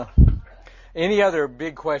times. So, any other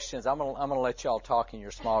big questions? I'm gonna let y'all talk in your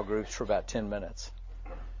small groups for about 10 minutes.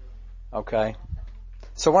 Okay.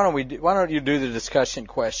 So why don't you do the discussion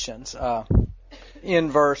questions? These are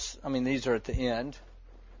at the end.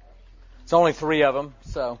 It's only 3 of them,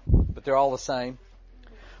 but they're all the same.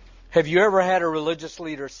 Have you ever had a religious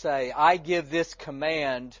leader say, I give this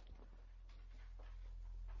command,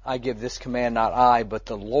 not I, but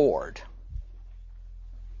the Lord?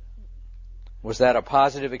 Was that a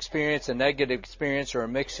positive experience, a negative experience, or a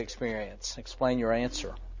mixed experience? Explain your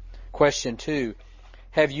answer. Question 2,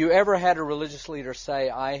 have you ever had a religious leader say,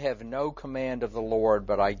 I have no command of the Lord,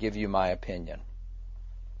 but I give you my opinion?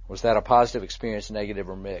 Was that a positive experience, negative,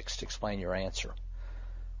 or mixed? Explain your answer.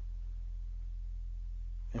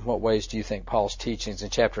 In what ways do you think Paul's teachings in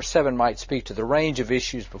chapter 7 might speak to the range of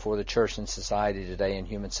issues before the church and society today in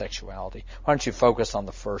human sexuality? Why don't you focus on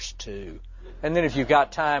the first 2? And then if you've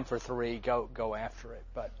got time for 3, go after it.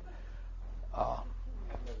 But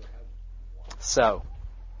so,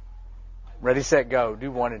 ready, set, go.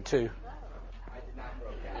 Do 1 and 2.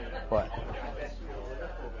 What?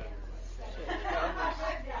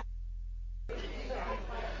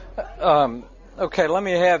 Okay, let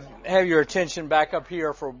me have your attention back up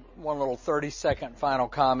here for one little 30-second final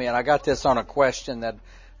comment. I got this on a question that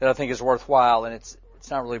I think is worthwhile, and it's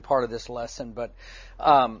not really part of this lesson, but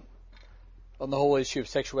on the whole issue of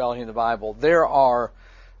sexuality in the Bible,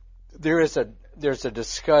 there's a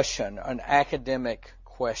discussion, an academic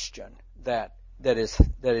question that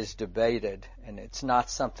is debated, and it's not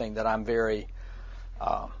something that I'm very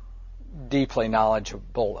deeply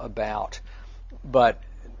knowledgeable about, but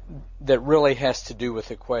that really has to do with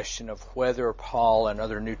the question of whether Paul and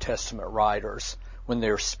other New Testament writers, when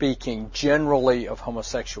they're speaking generally of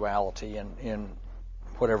homosexuality in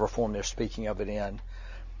whatever form they're speaking of it in,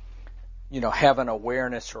 have an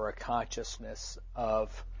awareness or a consciousness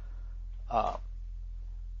of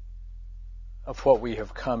what we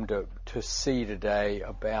have come to see today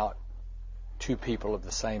about 2 people of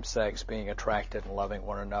the same sex being attracted and loving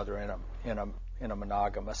one another in a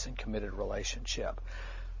monogamous and committed relationship.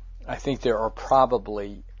 I think there are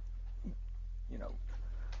probably,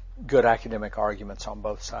 good academic arguments on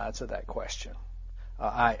both sides of that question.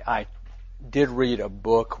 I did read a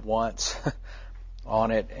book once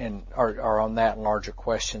on it, or on that and larger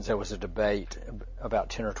questions. There was a debate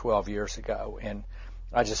about 10 or 12 years ago, and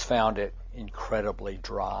I just found it incredibly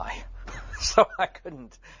dry. So I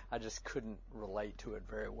just couldn't relate to it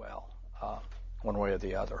very well, one way or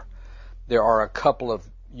the other. There are a couple of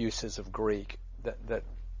uses of Greek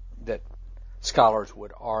that scholars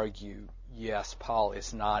would argue, yes, Paul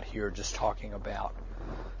is not here just talking about,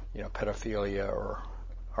 pedophilia or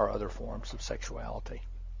other forms of sexuality.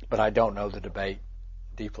 But I don't know the debate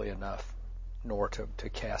deeply enough, nor to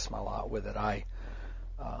cast my lot with it. I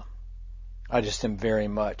just I'm very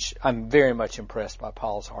much impressed by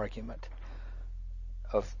Paul's argument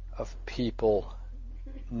of people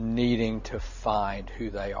needing to find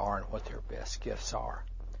who they are and what their best gifts are,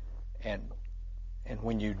 and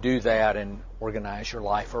when you do that and organize your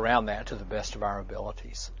life around that to the best of our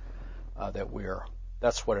abilities,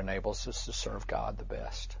 that's what enables us to serve God the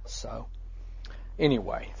best. So,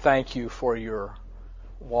 anyway, thank you for your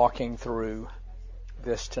walking through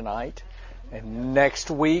this tonight. And next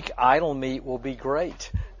week, idol meet will be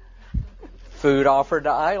great. Food offered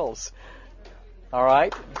to idols. All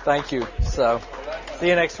right? Thank you. So, see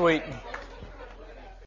you next week.